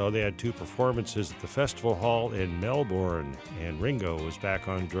 also, they had two performances at the Festival Hall in Melbourne, and Ringo was back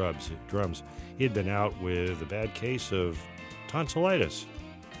on drums. He had been out with a bad case of tonsillitis.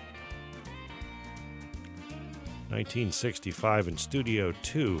 1965 in Studio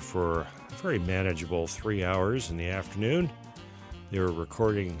 2 for a very manageable 3 hours in the afternoon. They were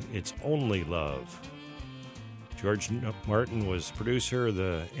recording It's Only Love. George Martin was producer,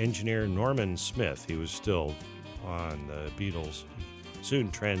 the engineer Norman Smith. He was still on the Beatles, soon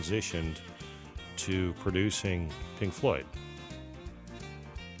transitioned to producing Pink Floyd.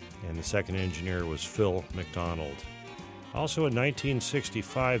 And the second engineer was Phil McDonald. Also in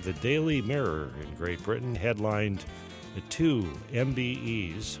 1965, the Daily Mirror in Great Britain headlined the 2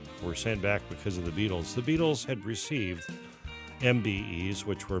 MBEs were sent back because of the Beatles. The Beatles had received MBEs,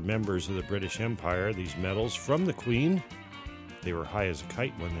 which were members of the British Empire, these medals from the Queen. They were high as a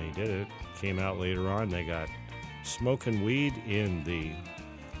kite when they did it. Came out later on, they got smoking weed in the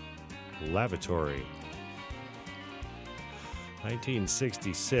lavatory.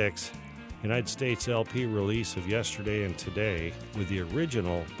 1966, United States LP release of Yesterday and Today with the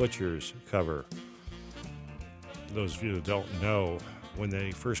original Butcher's cover. For those of you who don't know, when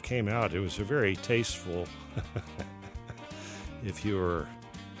they first came out, it was a very tasteful, if you were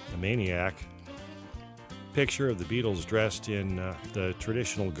a maniac, picture of the Beatles dressed in the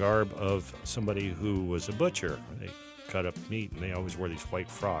traditional garb of somebody who was a butcher. They cut up meat, and they always wore these white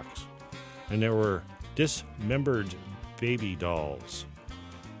frocks. And there were dismembered baby dolls,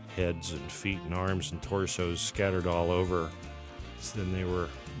 heads and feet and arms and torsos scattered all over. So then they were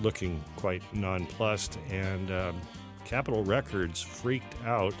looking quite nonplussed and Capitol Records freaked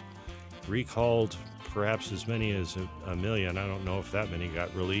out, recalled perhaps as many as a million. I don't know if that many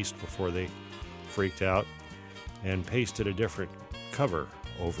got released before they freaked out, and pasted a different cover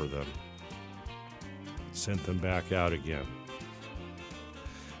over them. Sent them back out again.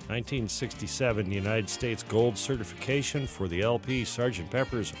 1967, the United States Gold certification for the LP Sgt.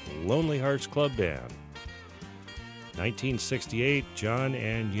 Pepper's Lonely Hearts Club Band. 1968, John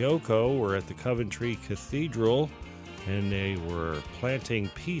and Yoko were at the Coventry Cathedral, and they were planting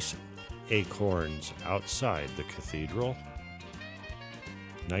peace acorns outside the cathedral.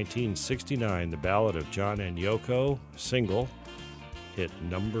 1969, the Ballad of John and Yoko single hit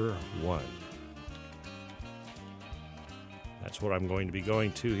number 1. That's what I'm going to be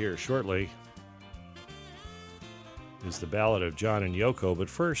going to here shortly, is the Ballad of John and Yoko. But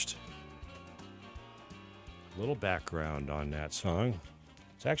first, a little background on that song.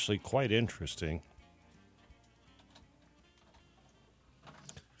 It's actually quite interesting.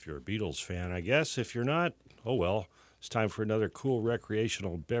 If you're a Beatles fan, I guess. If you're not, oh well, it's time for another cool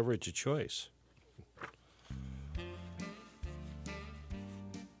recreational beverage of choice.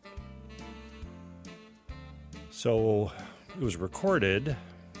 So, it was recorded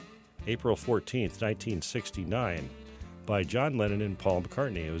April 14th, 1969 by John Lennon and Paul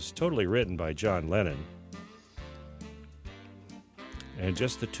McCartney. It was totally written by John Lennon. And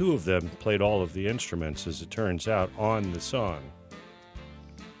just the two of them played all of the instruments, as it turns out, on the song.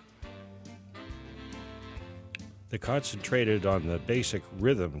 They concentrated on the basic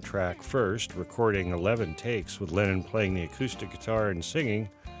rhythm track first, recording 11 takes with Lennon playing the acoustic guitar and singing,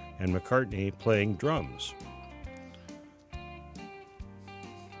 and McCartney playing drums.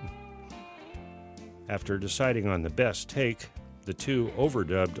 After deciding on the best take, the two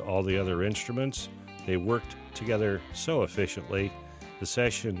overdubbed all the other instruments. They worked together so efficiently, the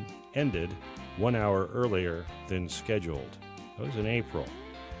session ended 1 hour earlier than scheduled. That was in April.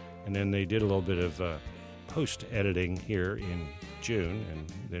 And then they did a little bit of post-editing here in June,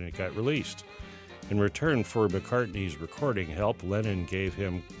 and then it got released. In return for McCartney's recording help, Lennon gave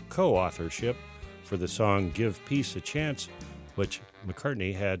him co-authorship for the song Give Peace a Chance, which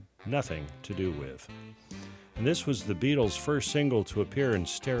McCartney had nothing to do with. And this was the Beatles' first single to appear in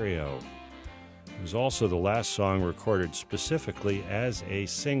stereo. It was also the last song recorded specifically as a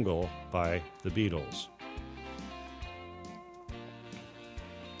single by the Beatles.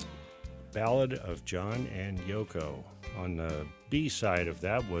 Ballad of John and Yoko. On the B side of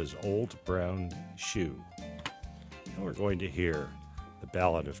that was Old Brown Shoe. And we're going to hear the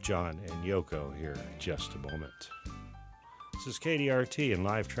Ballad of John and Yoko here in just a moment. This is KDRT and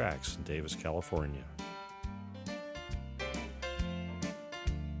Live Tracks in Davis, California.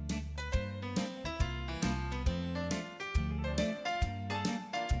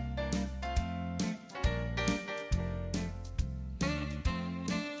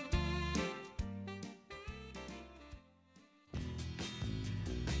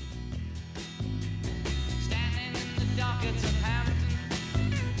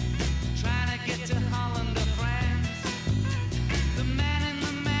 Holland or France, the man in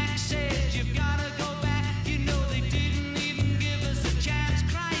the Mac says you've gotta go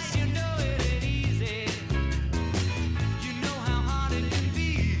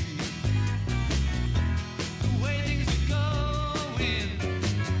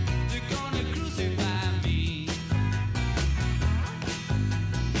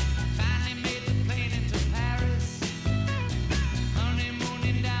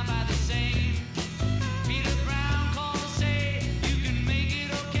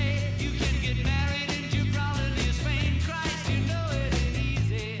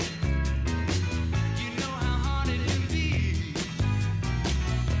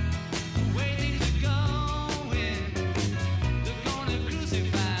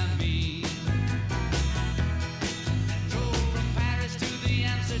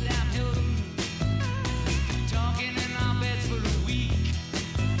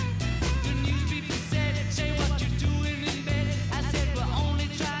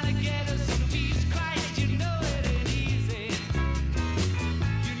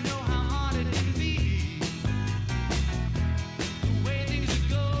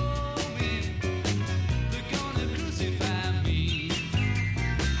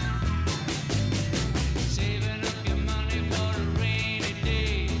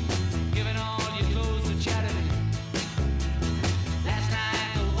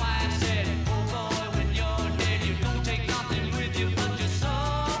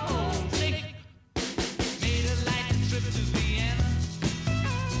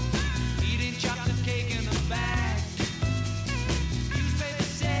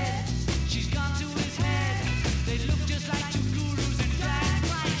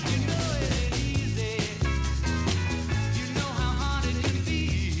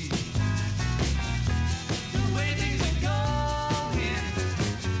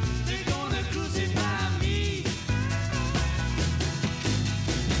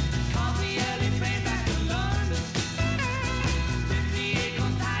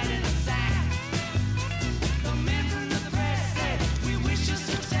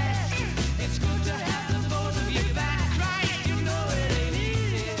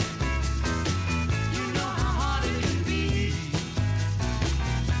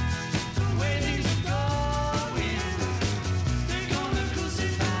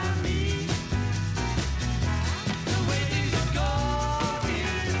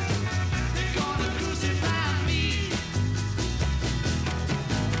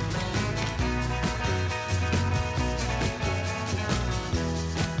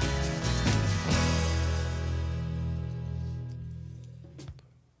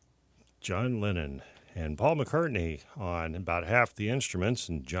John Lennon and Paul McCartney on about half the instruments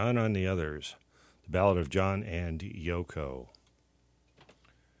and John on the others. The Ballad of John and Yoko.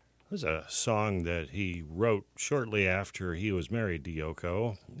 It was a song that he wrote shortly after he was married to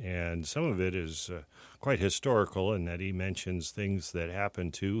Yoko, and some of it is quite historical in that he mentions things that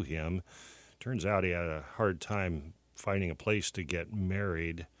happened to him. Turns out he had a hard time finding a place to get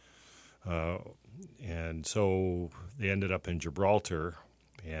married, and so they ended up in Gibraltar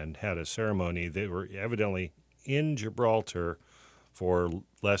and had a ceremony. They were evidently in Gibraltar for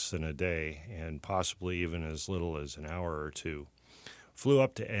less than a day, and possibly even as little as an hour or two. Flew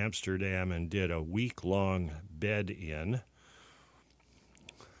up to Amsterdam and did a week-long bed-in.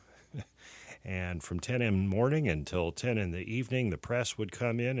 And from 10 in the morning until 10 in the evening, the press would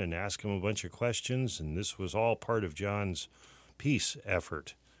come in and ask him a bunch of questions, and this was all part of John's peace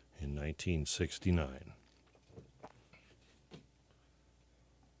effort in 1969.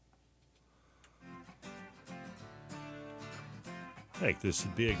 I think this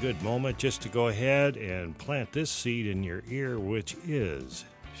would be a good moment just to go ahead and plant this seed in your ear, which is,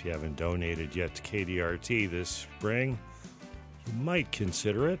 if you haven't donated yet to KDRT this spring, you might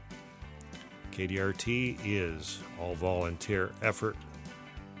consider it. KDRT is all volunteer effort,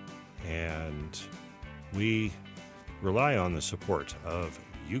 and we rely on the support of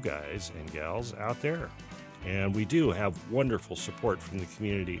you guys and gals out there. And we do have wonderful support from the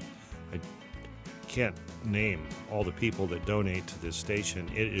community. I can't name all the people that donate to this station.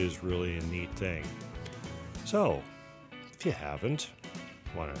 It is really a neat thing. So, if you haven't,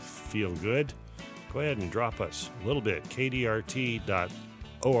 want to feel good, go ahead and drop us a little bit.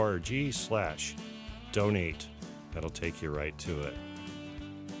 kdrt.org/donate. That'll take you right to it.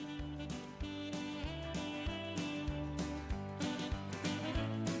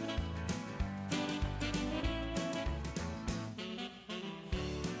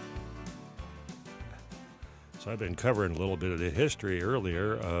 So I've been covering a little bit of the history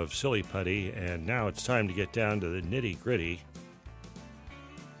earlier of Silly Putty, and now it's time to get down to the nitty-gritty.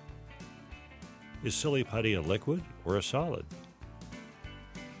 Is Silly Putty a liquid or a solid?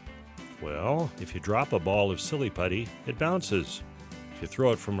 Well, if you drop a ball of Silly Putty, it bounces. If you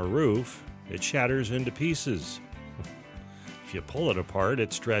throw it from a roof, it shatters into pieces. If you pull it apart,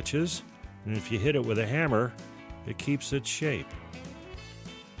 it stretches, and if you hit it with a hammer, it keeps its shape.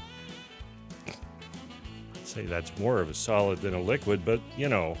 Say that's more of a solid than a liquid, but you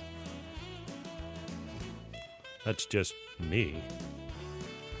know, that's just me.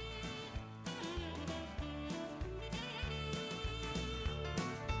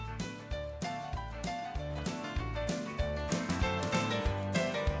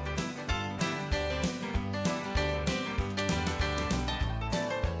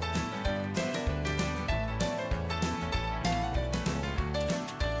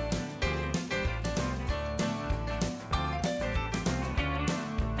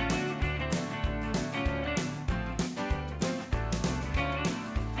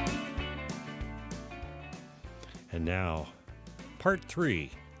 And now, part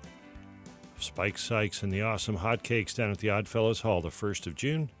 3 of Spike Sykes and the Awesome Hotcakes down at the Oddfellows Hall, the 1st of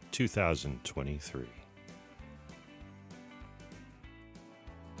June, 2023.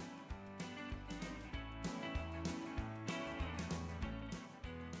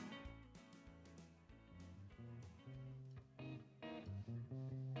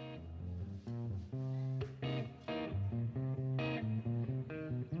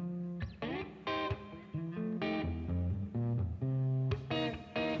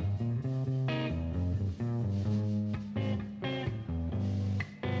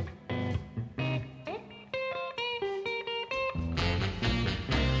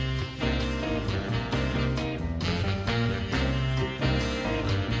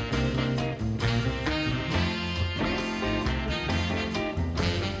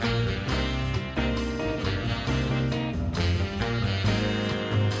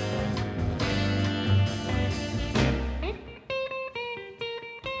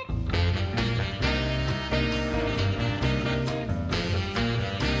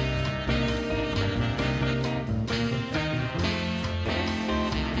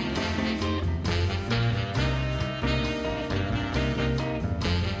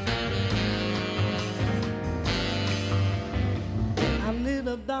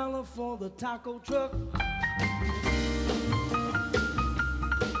 $1 for the taco truck.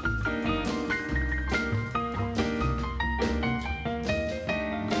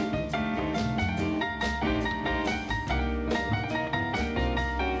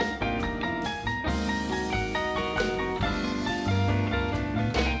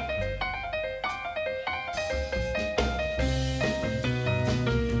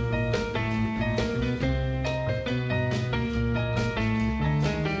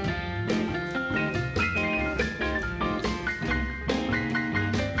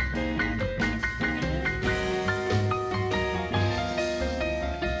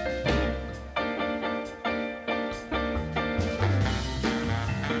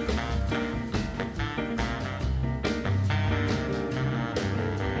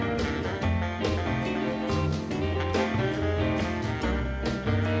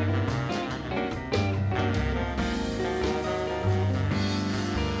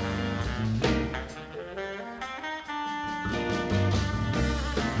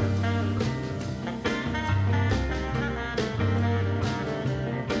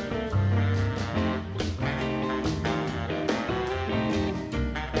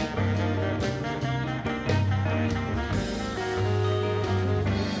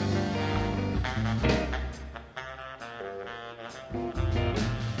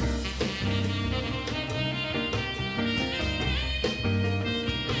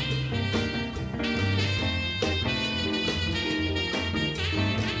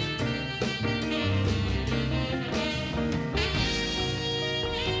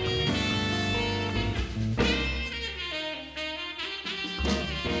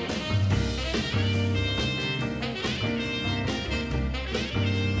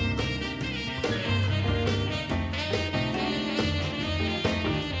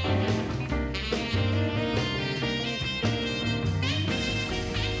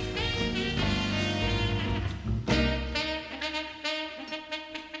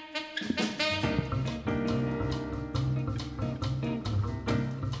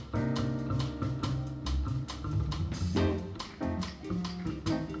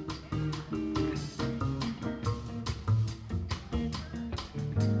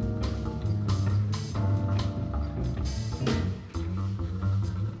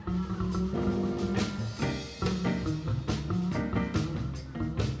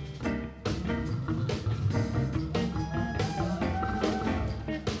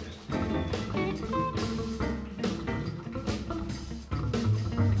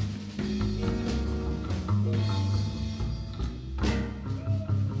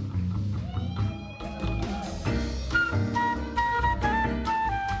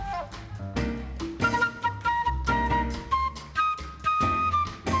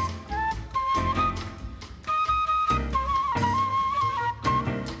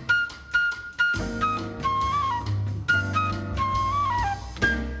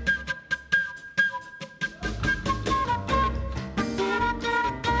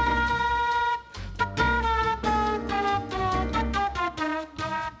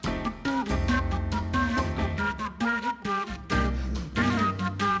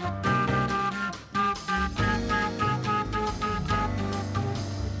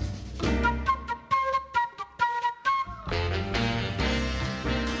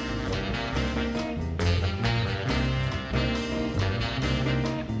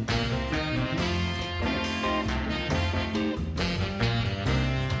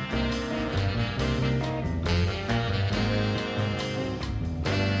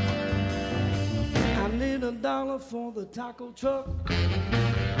 $1 for the taco truck.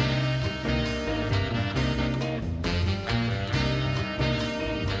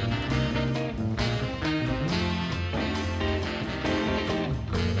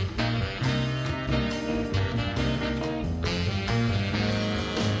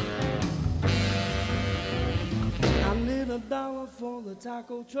 I need $1 for the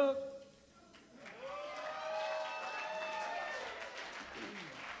taco truck.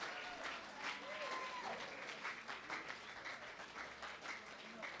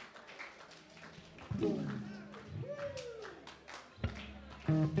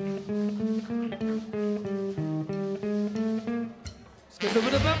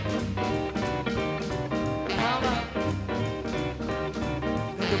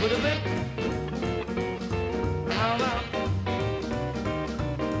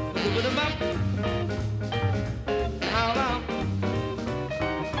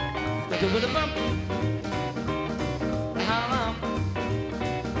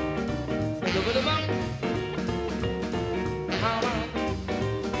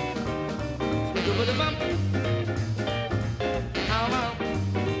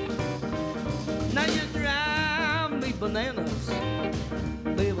 Now you drive me bananas,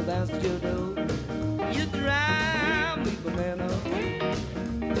 baby, that's what you do. You drive me bananas,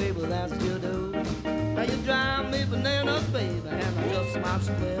 baby, that's what you do. Now you drive me bananas, baby, and I just might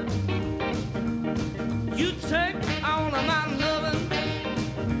split. You take all of my loving,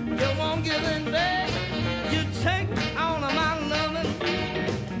 you won't give it back. You take all of my loving,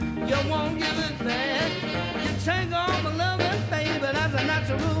 you won't give it back. You take all my loving, baby, that's a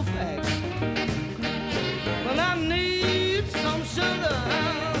natural fact. Well, I need some sugar,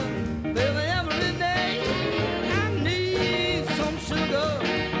 baby, every day. I need some sugar,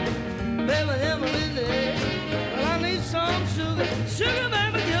 baby, every day. Well, I need some sugar, sugar,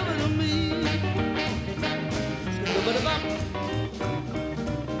 baby, give it to me. Skidoo-ba-da-bum,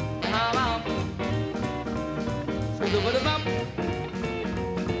 ha-bum, skidoo-ba-da-bum,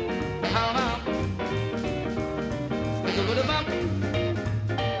 ha-bum, skidoo-ba-da-bum,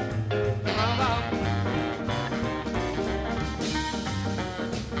 ha-bum.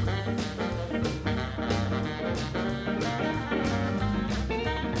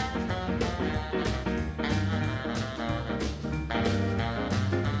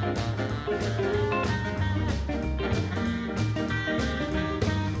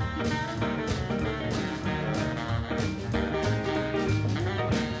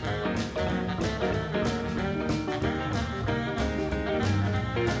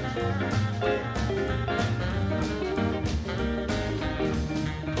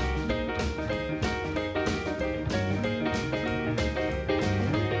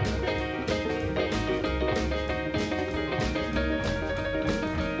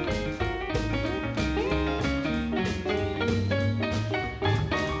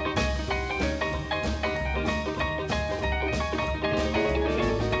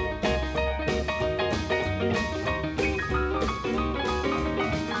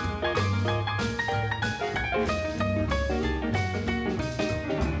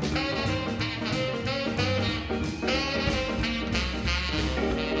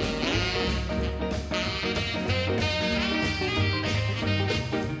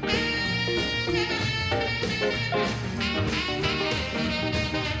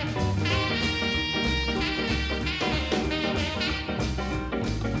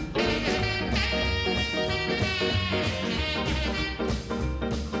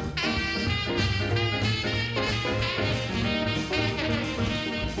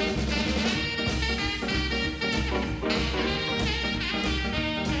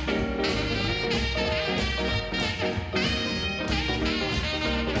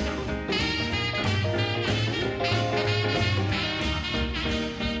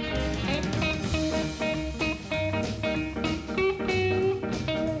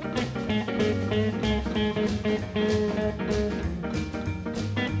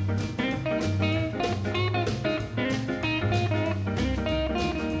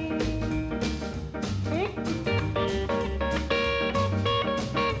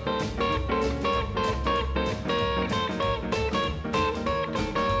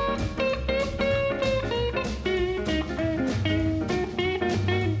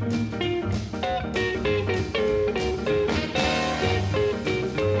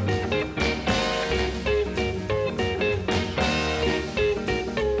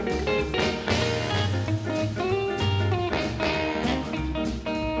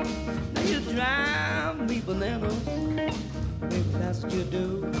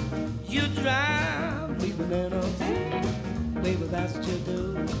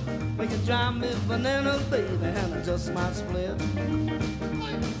 Well, you drive me bananas, baby, and I just might split.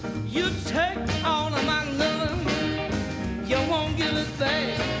 You take all of my loving, you won't give it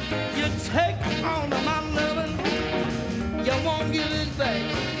back. You take all of my loving, you won't give it back.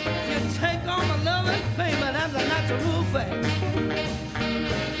 You take all my loving, baby, that's a natural fact.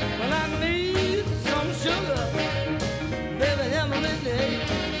 Well, I need some sugar, baby, every day.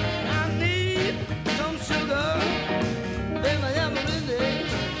 I need some sugar, baby, every day.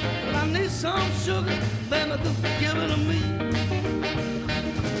 Well, I need some sugar, baby, give it to me.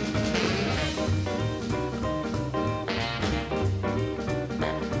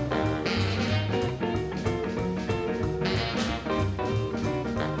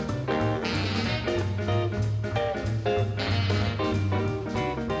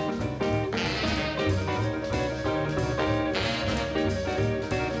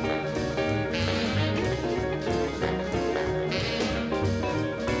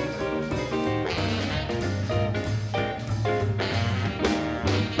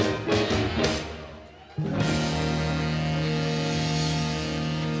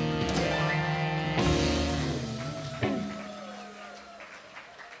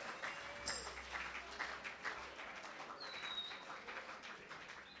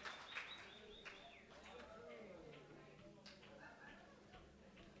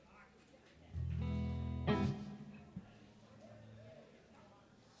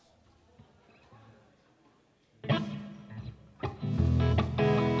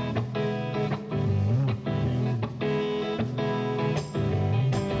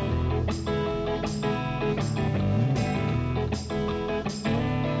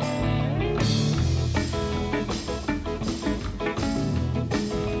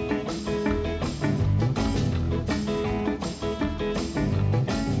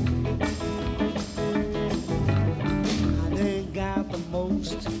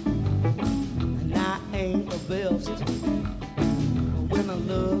 And I ain't the best. When I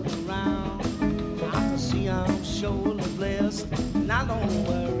look around, I can see I'm surely blessed. And I don't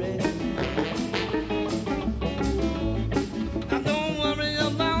worry. I don't worry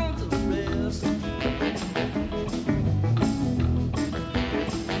about the rest.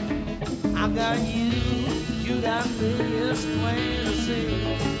 I got you got me, it's plain to see.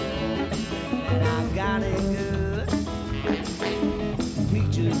 And I got it good.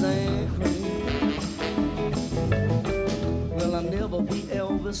 Peaches and cream. Well, I'll never be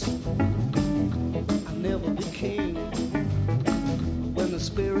Elvis, I'll never be king. When the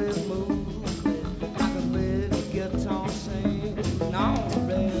spirit moves, I can let the guitar sing. And all the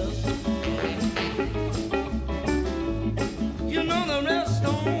rest, you know the rest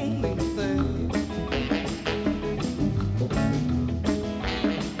don't mean a thing.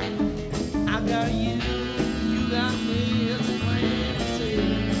 I got you got me, it's plain to see.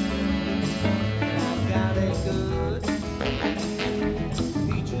 I got it good,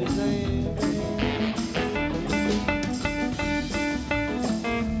 peaches and cream.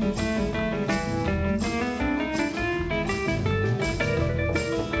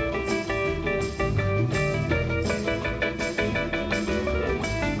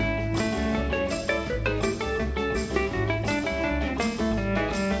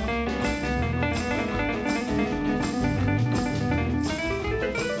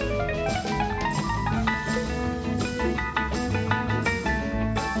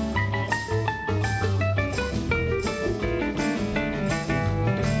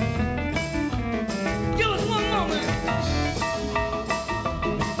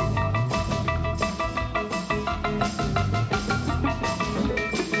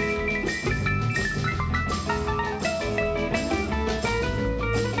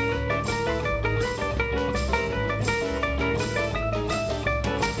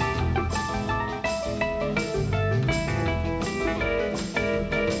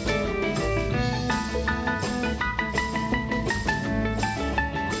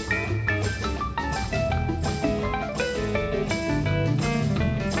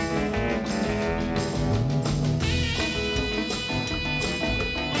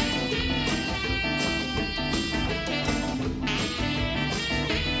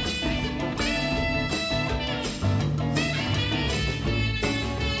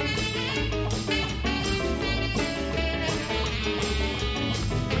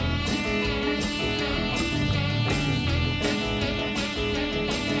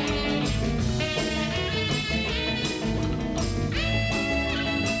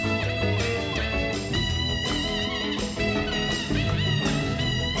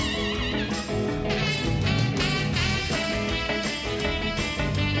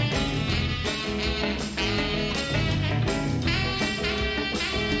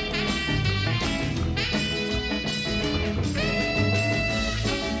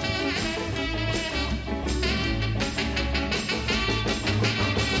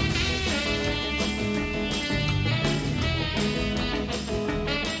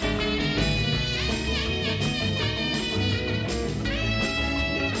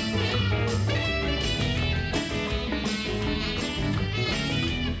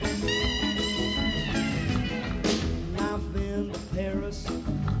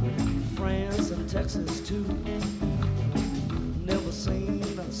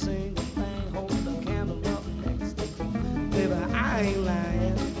 ain't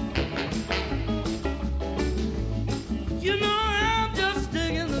lying. You know I'm just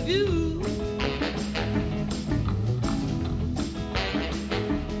digging the view.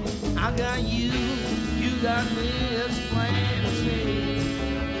 I got you, you got me, it's plain to see.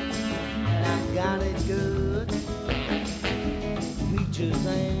 And I got it good, peaches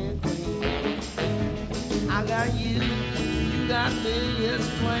and cream. I got you, you got me, it's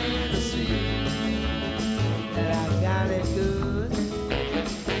plain to see. And I got it good,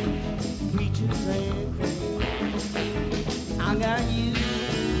 peaches and cream. I got you,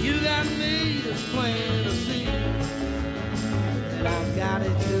 you got me, it's plain to see. And I got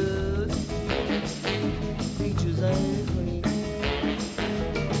it good, peaches and cream.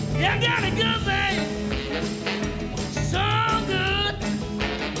 Yeah, I got it good, babe. So good.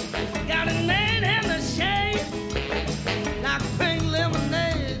 Got it made in the shade like pink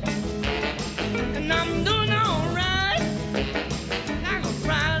lemonade. And I'm doing alright like a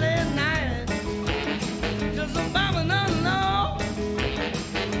Friday night. Just a bobbing along,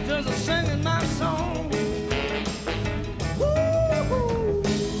 just a singing my song. Woo-hoo.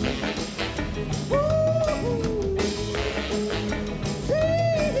 Woo-hoo.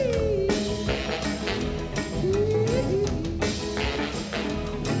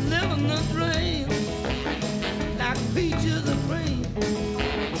 Living the dream like peaches and cream.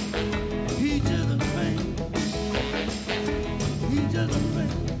 Peaches and cream. Peaches and cream.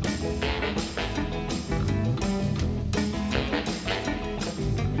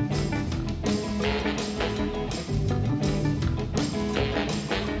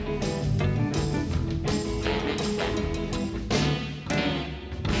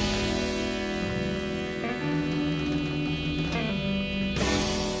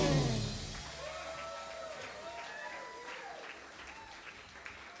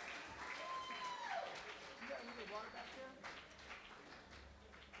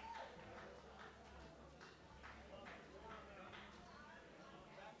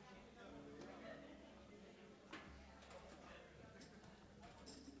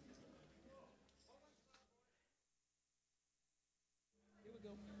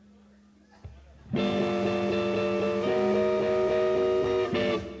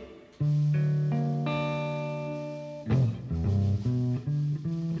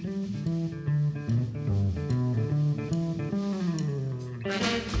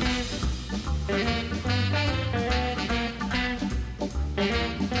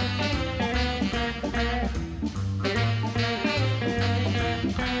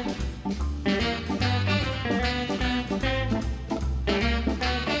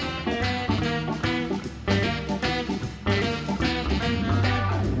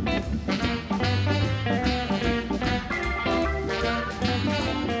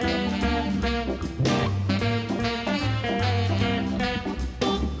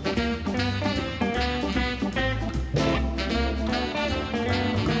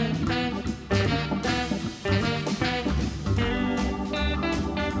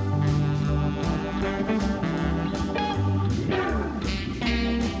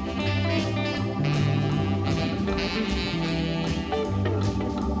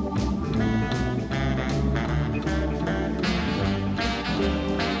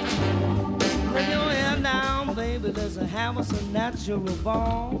 There's a house a natural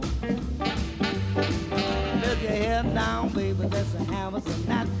born. Let your head down, baby. There's a house a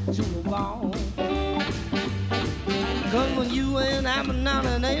natural born. Cause when you ain't having none,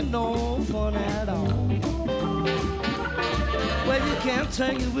 it ain't no fun at all. Well, you can't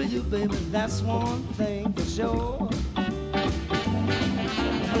take it with you, baby. That's one thing for sure.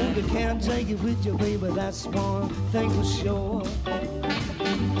 No, you can't take it with you, baby. That's one thing for sure.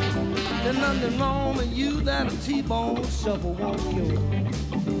 There's nothing wrong with you that a T-bone shuffle won't cure.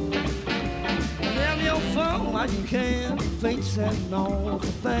 Have your fun while you can, face and all the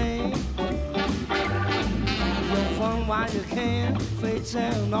thing. Have your fun while you can, face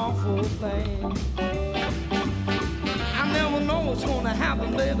an awful thing. I never know what's gonna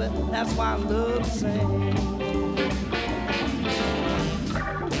happen, baby. That's why I love to sing.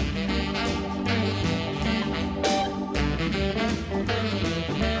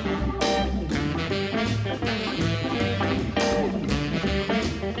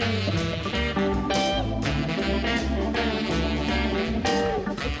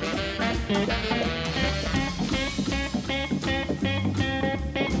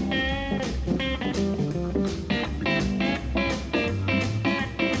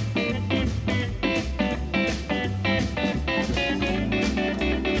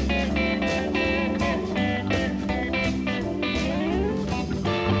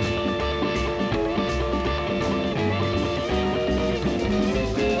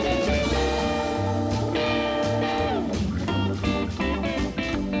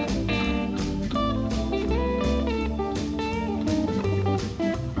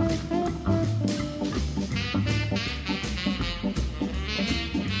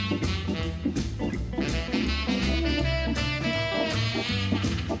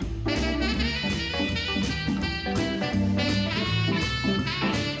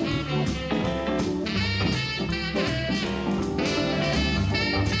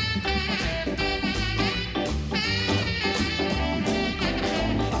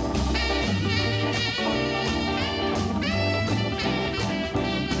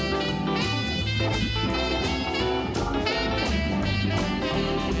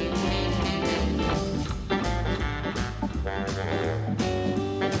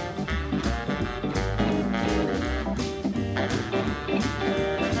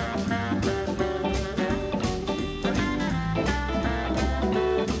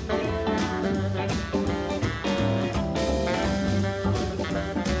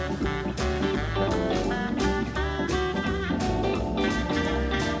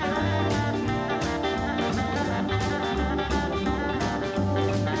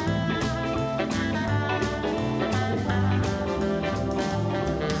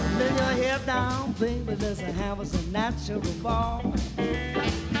 was a natural born. Put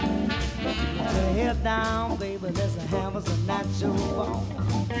your head down, baby, let's have us a natural born.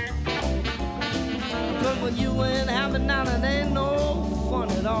 Cause when you ain't having none, it ain't no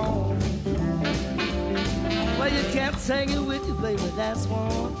fun at all. Well, you can't take it with you, baby, that's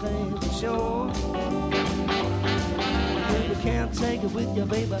one thing for sure. You can't take it with you,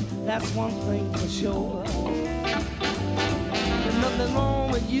 baby, that's one thing for sure. There's nothing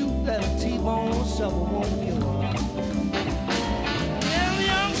wrong with you that a T-bone shovel won't cure. Yeah,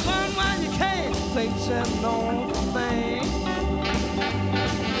 young fun while you can, fake setting on for things.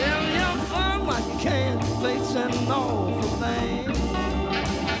 Yeah, young fun while you can, fake setting on for things.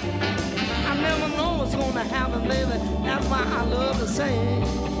 I never know what's gonna happen, baby, that's why I love to sing.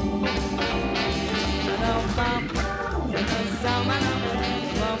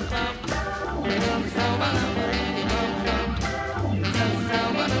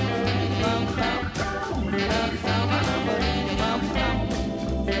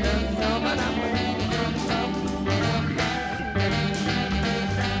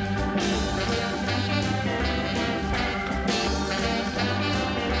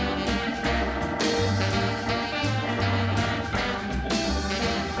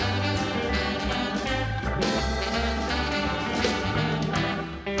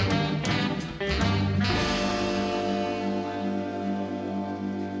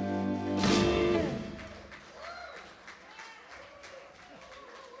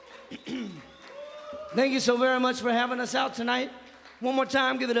 Thank you so very much for having us out tonight. One more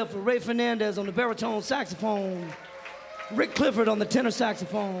time, give it up for Ray Fernandez on the baritone saxophone, Rick Clifford on the tenor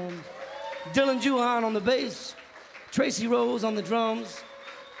saxophone, Dylan Juhan on the bass, Tracy Rose on the drums,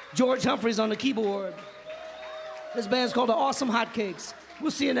 George Humphreys on the keyboard. This band's called the Awesome Hotcakes.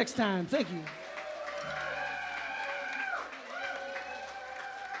 We'll see you next time. Thank you.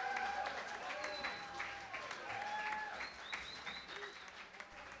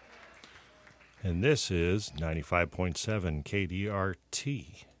 And this is 95.7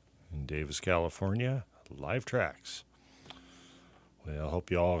 KDRT in Davis, California, Live Tracks. Well, I hope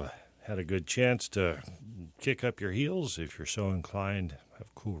you all had a good chance to kick up your heels if you're so inclined, have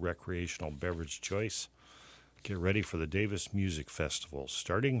a cool recreational beverage choice. Get ready for the Davis Music Festival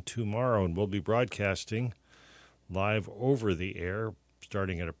starting tomorrow, and we'll be broadcasting live over the air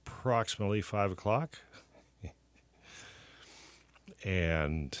starting at approximately 5 o'clock.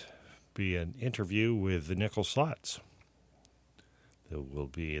 And be an interview with the Nickel Slots. That will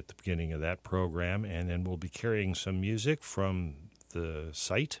be at the beginning of that program, and then we'll be carrying some music from the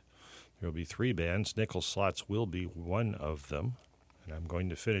site. There will be 3 bands. Nickel Slots will be one of them, and I'm going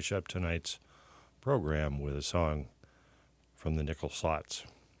to finish up tonight's program with a song from the Nickel Slots.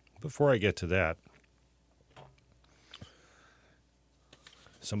 Before I get to that,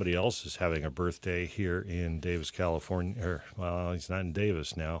 somebody else is having a birthday here in Davis, California. Well, he's not in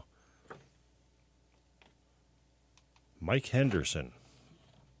Davis now. Mike Henderson,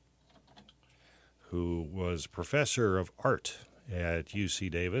 who was professor of art at UC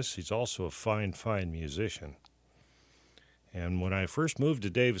Davis. He's also a fine, fine musician. And when I first moved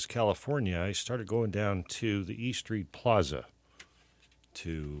to Davis, California, I started going down to the East Street Plaza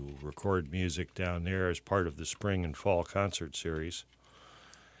to record music down there as part of the spring and fall concert series.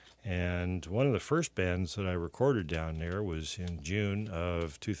 And one of the first bands that I recorded down there was in June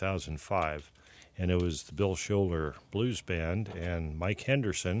of 2005. And it was the Bill Scholler Blues Band, and Mike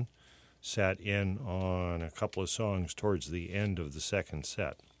Henderson sat in on a couple of songs towards the end of the second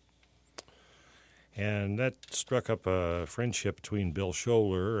set. And that struck up a friendship between Bill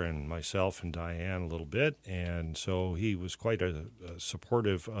Scholler and myself and Diane a little bit, and so he was quite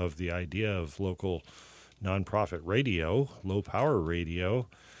supportive of the idea of local nonprofit radio, low-power radio,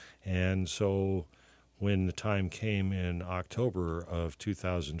 and so when the time came in October of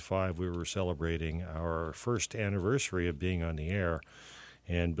 2005, we were celebrating our first anniversary of being on the air,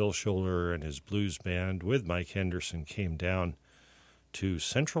 and Bill Scholler and his blues band with Mike Henderson came down to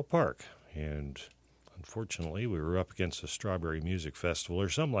Central Park, and unfortunately we were up against the Strawberry Music Festival or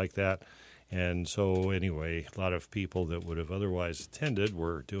something like that, and so anyway, a lot of people that would have otherwise attended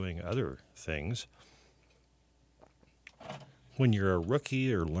were doing other things. When you're a rookie,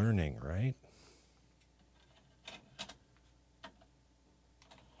 you're learning, right?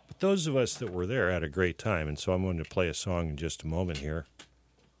 Those of us that were there had a great time, and so I'm going to play a song in just a moment here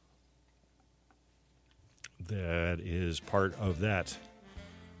that is part of that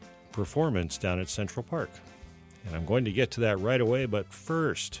performance down at Central Park. And I'm going to get to that right away, but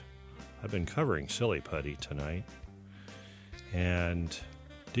first, I've been covering Silly Putty tonight. And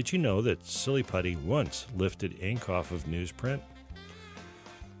did you know that Silly Putty once lifted ink off of newsprint?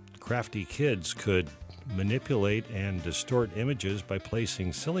 Crafty kids could manipulate and distort images by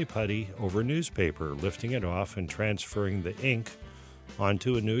placing silly putty over newspaper, lifting it off and transferring the ink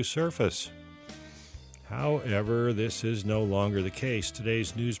onto a new surface. However, this is no longer the case.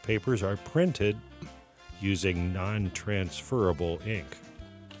 Today's newspapers are printed using non-transferable ink,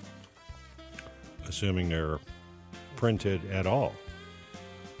 assuming they're printed at all.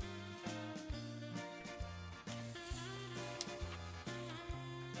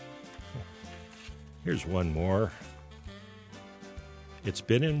 Here's one more. It's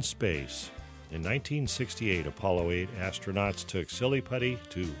been in space. In 1968, Apollo 8 astronauts took silly putty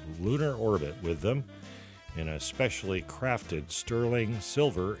to lunar orbit with them in a specially crafted sterling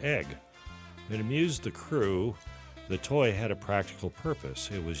silver egg. It amused the crew. The toy had a practical purpose.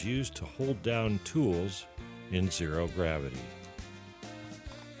 It was used to hold down tools in zero gravity.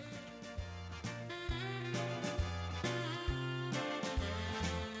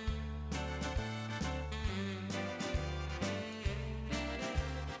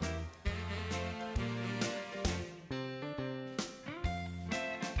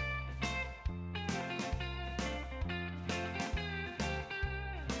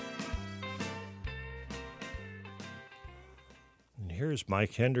 Here's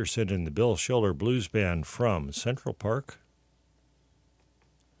Mike Henderson and the Bill Schiller Blues Band from Central Park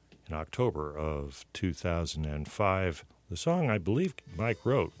in October of 2005. The song I believe Mike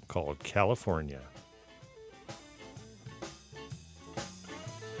wrote called California.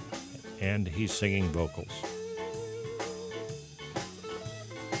 And he's singing vocals.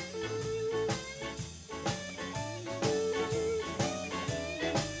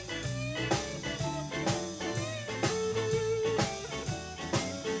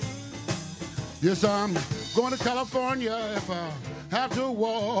 Yes, I'm going to California if I have to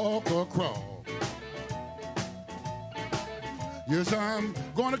walk or crawl. Yes, I'm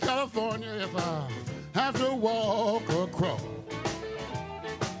going to California if I have to walk or crawl.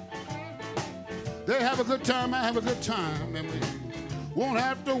 They have a good time, I have a good time, and we won't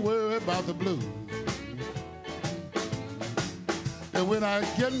have to worry about the blues. And when I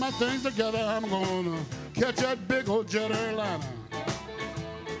get my things together, I'm going to catch that big old jet airliner.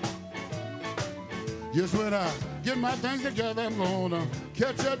 Yes, when I get my things together, I'm gonna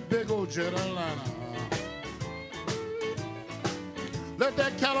catch that big old jet airliner. Let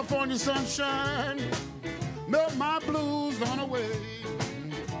that California sunshine melt my blues on away.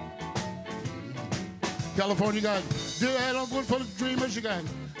 California got Disneyland for the dreamers, you got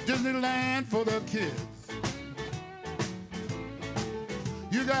Disneyland for the kids.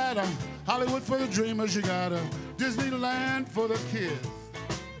 You got Hollywood for the dreamers, you got Disneyland for the kids.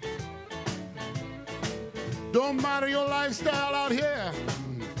 Don't matter your lifestyle out here,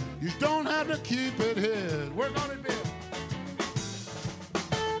 you don't have to keep it hid. Work on it, Bill.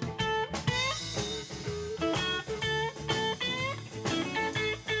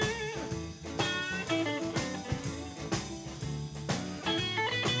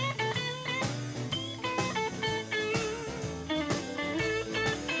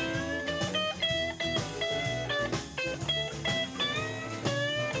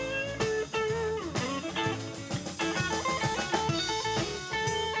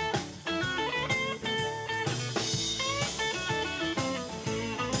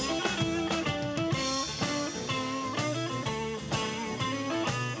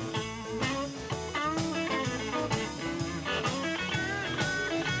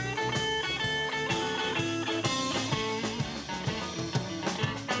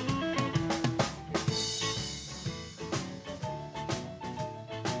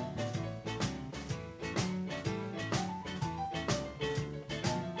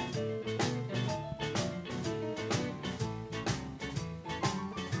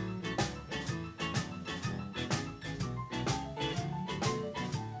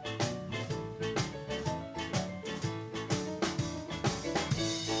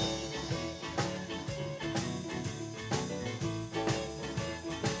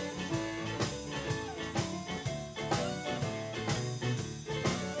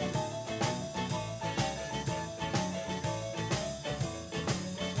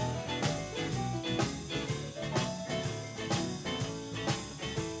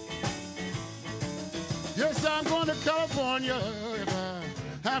 Yes, I'm going to California if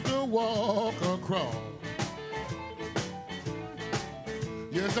I have to walk or crawl.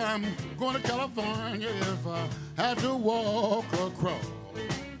 Yes, I'm going to California if I have to walk or crawl.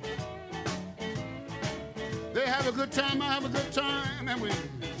 They have a good time, I have a good time, and we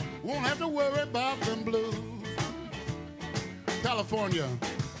won't have to worry about them blues. California,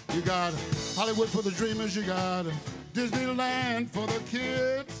 you got Hollywood for the dreamers, you got Disneyland for the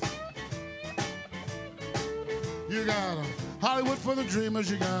kids. You got Hollywood for the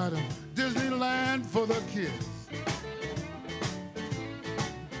dreamers. You got Disneyland for the kids.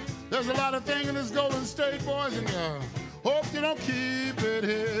 There's a lot of things in this Golden State, boys, and hope you don't keep it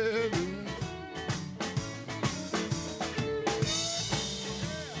hidden.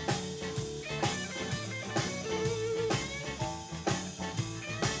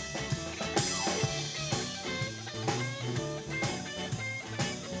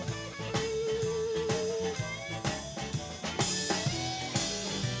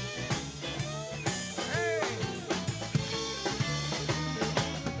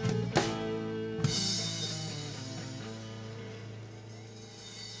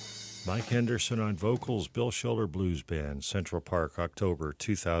 Mike Henderson on vocals, Bill Schiller Blues Band, Central Park, October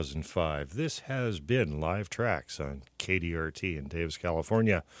 2005. This has been Live Tracks on KDRT in Davis,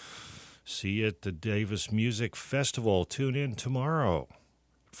 California. See you at the Davis Music Festival. Tune in tomorrow.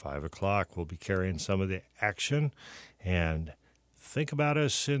 5 o'clock, we'll be carrying some of the action. And think about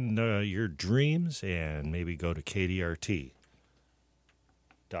us in your dreams, and maybe go to kdrt.org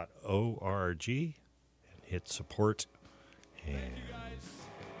and hit support and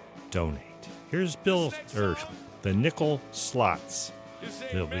donate. Here's Bill, or the Nickel Slots.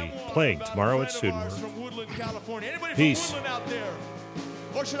 They'll be playing tomorrow at Sudworth. From Woodland, California. Anybody Peace. from Woodland out there?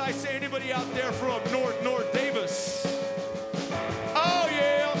 Or should I say anybody out there from North Davis? Oh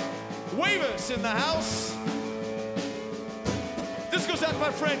yeah, Wavis in the house. This goes out to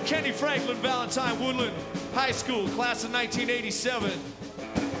my friend Kenny Franklin Valentine, Woodland High School, class of 1987.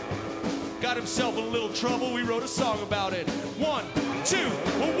 Got himself in a little trouble. We wrote a song about it. 1, 2,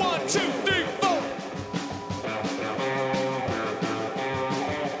 1, 2, 3, 4.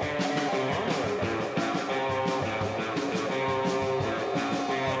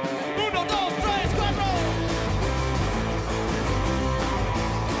 Uno, dos, tres, cuatro.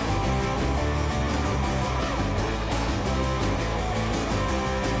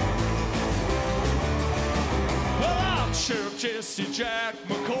 Well, I'm Sheriff Jesse Jack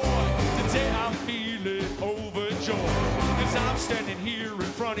McCoy. Today I'm feeling overjoyed, 'cause I'm standing here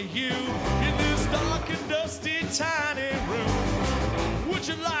in front of you in this dark and dusty tiny room. Would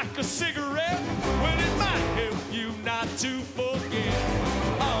you like a cigarette? Well, it might help you not to forget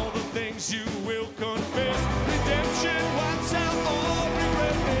all the things you will confess. Redemption wipes out all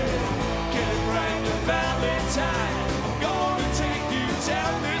regret. Kelly Franklin Valentine, I'm gonna take you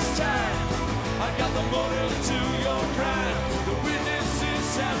down this time. I got the motor to your crime. The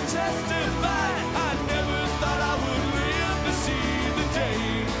witnesses have testified. I never thought I would live to see the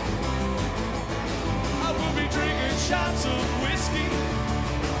day. I will be drinking shots of whiskey,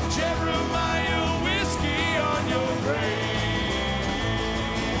 Jeremiah whiskey on your grave.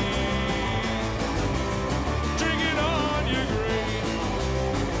 Drinking on your grave.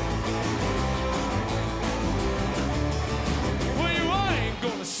 Well, you ain't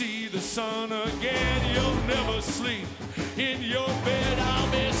gonna see the sun again. You'll never sleep in your bed. I'll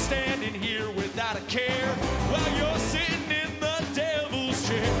be standing here without a care while you're sitting in the devil's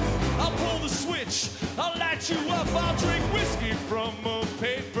chair. I'll pull the switch, I'll light you up, I'll drink whiskey from a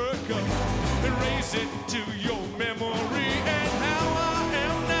paper cup and raise it to your memory. And how I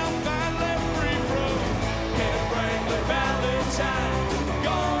am now finally free from Kelly Franklin Valentine.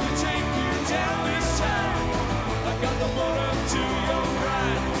 Gonna take you down this time. I got the motor to your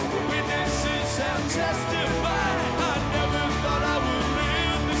crime. The witnesses have testified. I never thought I would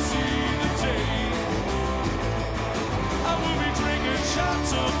live to see the day. I will be drinking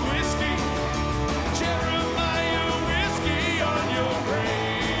shots of whiskey, Jeremiah whiskey on your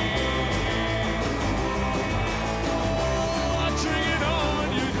grave. Oh, I'm drinking on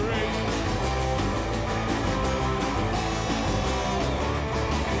your grave.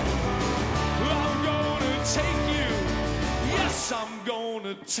 I'm gonna take you, yes, I'm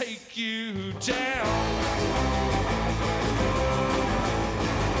gonna take you down.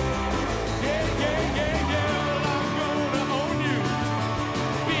 Yeah, yeah, yeah, yeah, well, I'm gonna own you,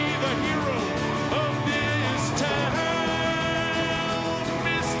 be the hero of this town.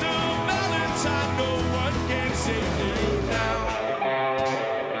 Mr. Valentine, no one can save you now.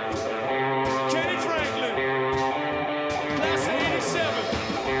 Kenny Franklin, class of 87.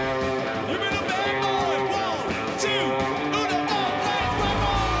 You've been a bad boy. 1, 2, uno, dos, tres,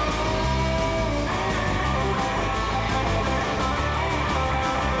 cuatro.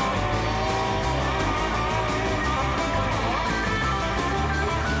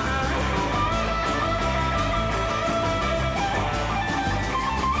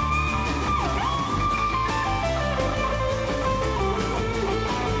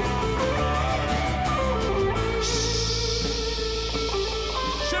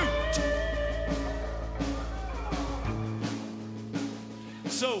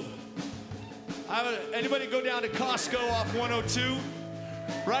 So, anybody go down to Costco off 102?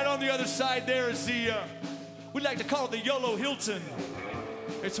 Right on the other side there is the, we like to call it the YOLO Hilton.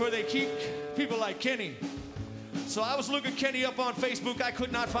 It's where they keep people like Kenny. So I was looking Kenny up on Facebook. I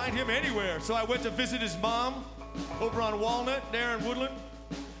could not find him anywhere. So I went to visit his mom over on Walnut there in Woodland.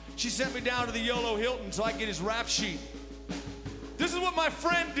 She sent me down to the YOLO Hilton so I could get his rap sheet. This is what my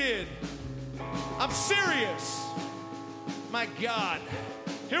friend did. I'm serious. My God.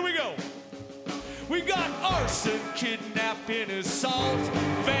 Here we go. We got arson, kidnapping, assault,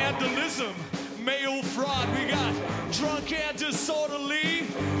 vandalism, mail fraud. We got drunk and disorderly,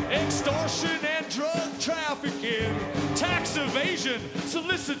 extortion and drug trafficking, tax evasion,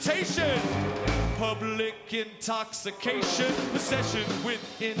 solicitation, public intoxication, possession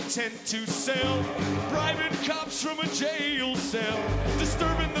with intent to sell, bribing cops from a jail cell,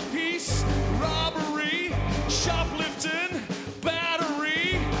 disturbing the peace, robbery, shoplifting,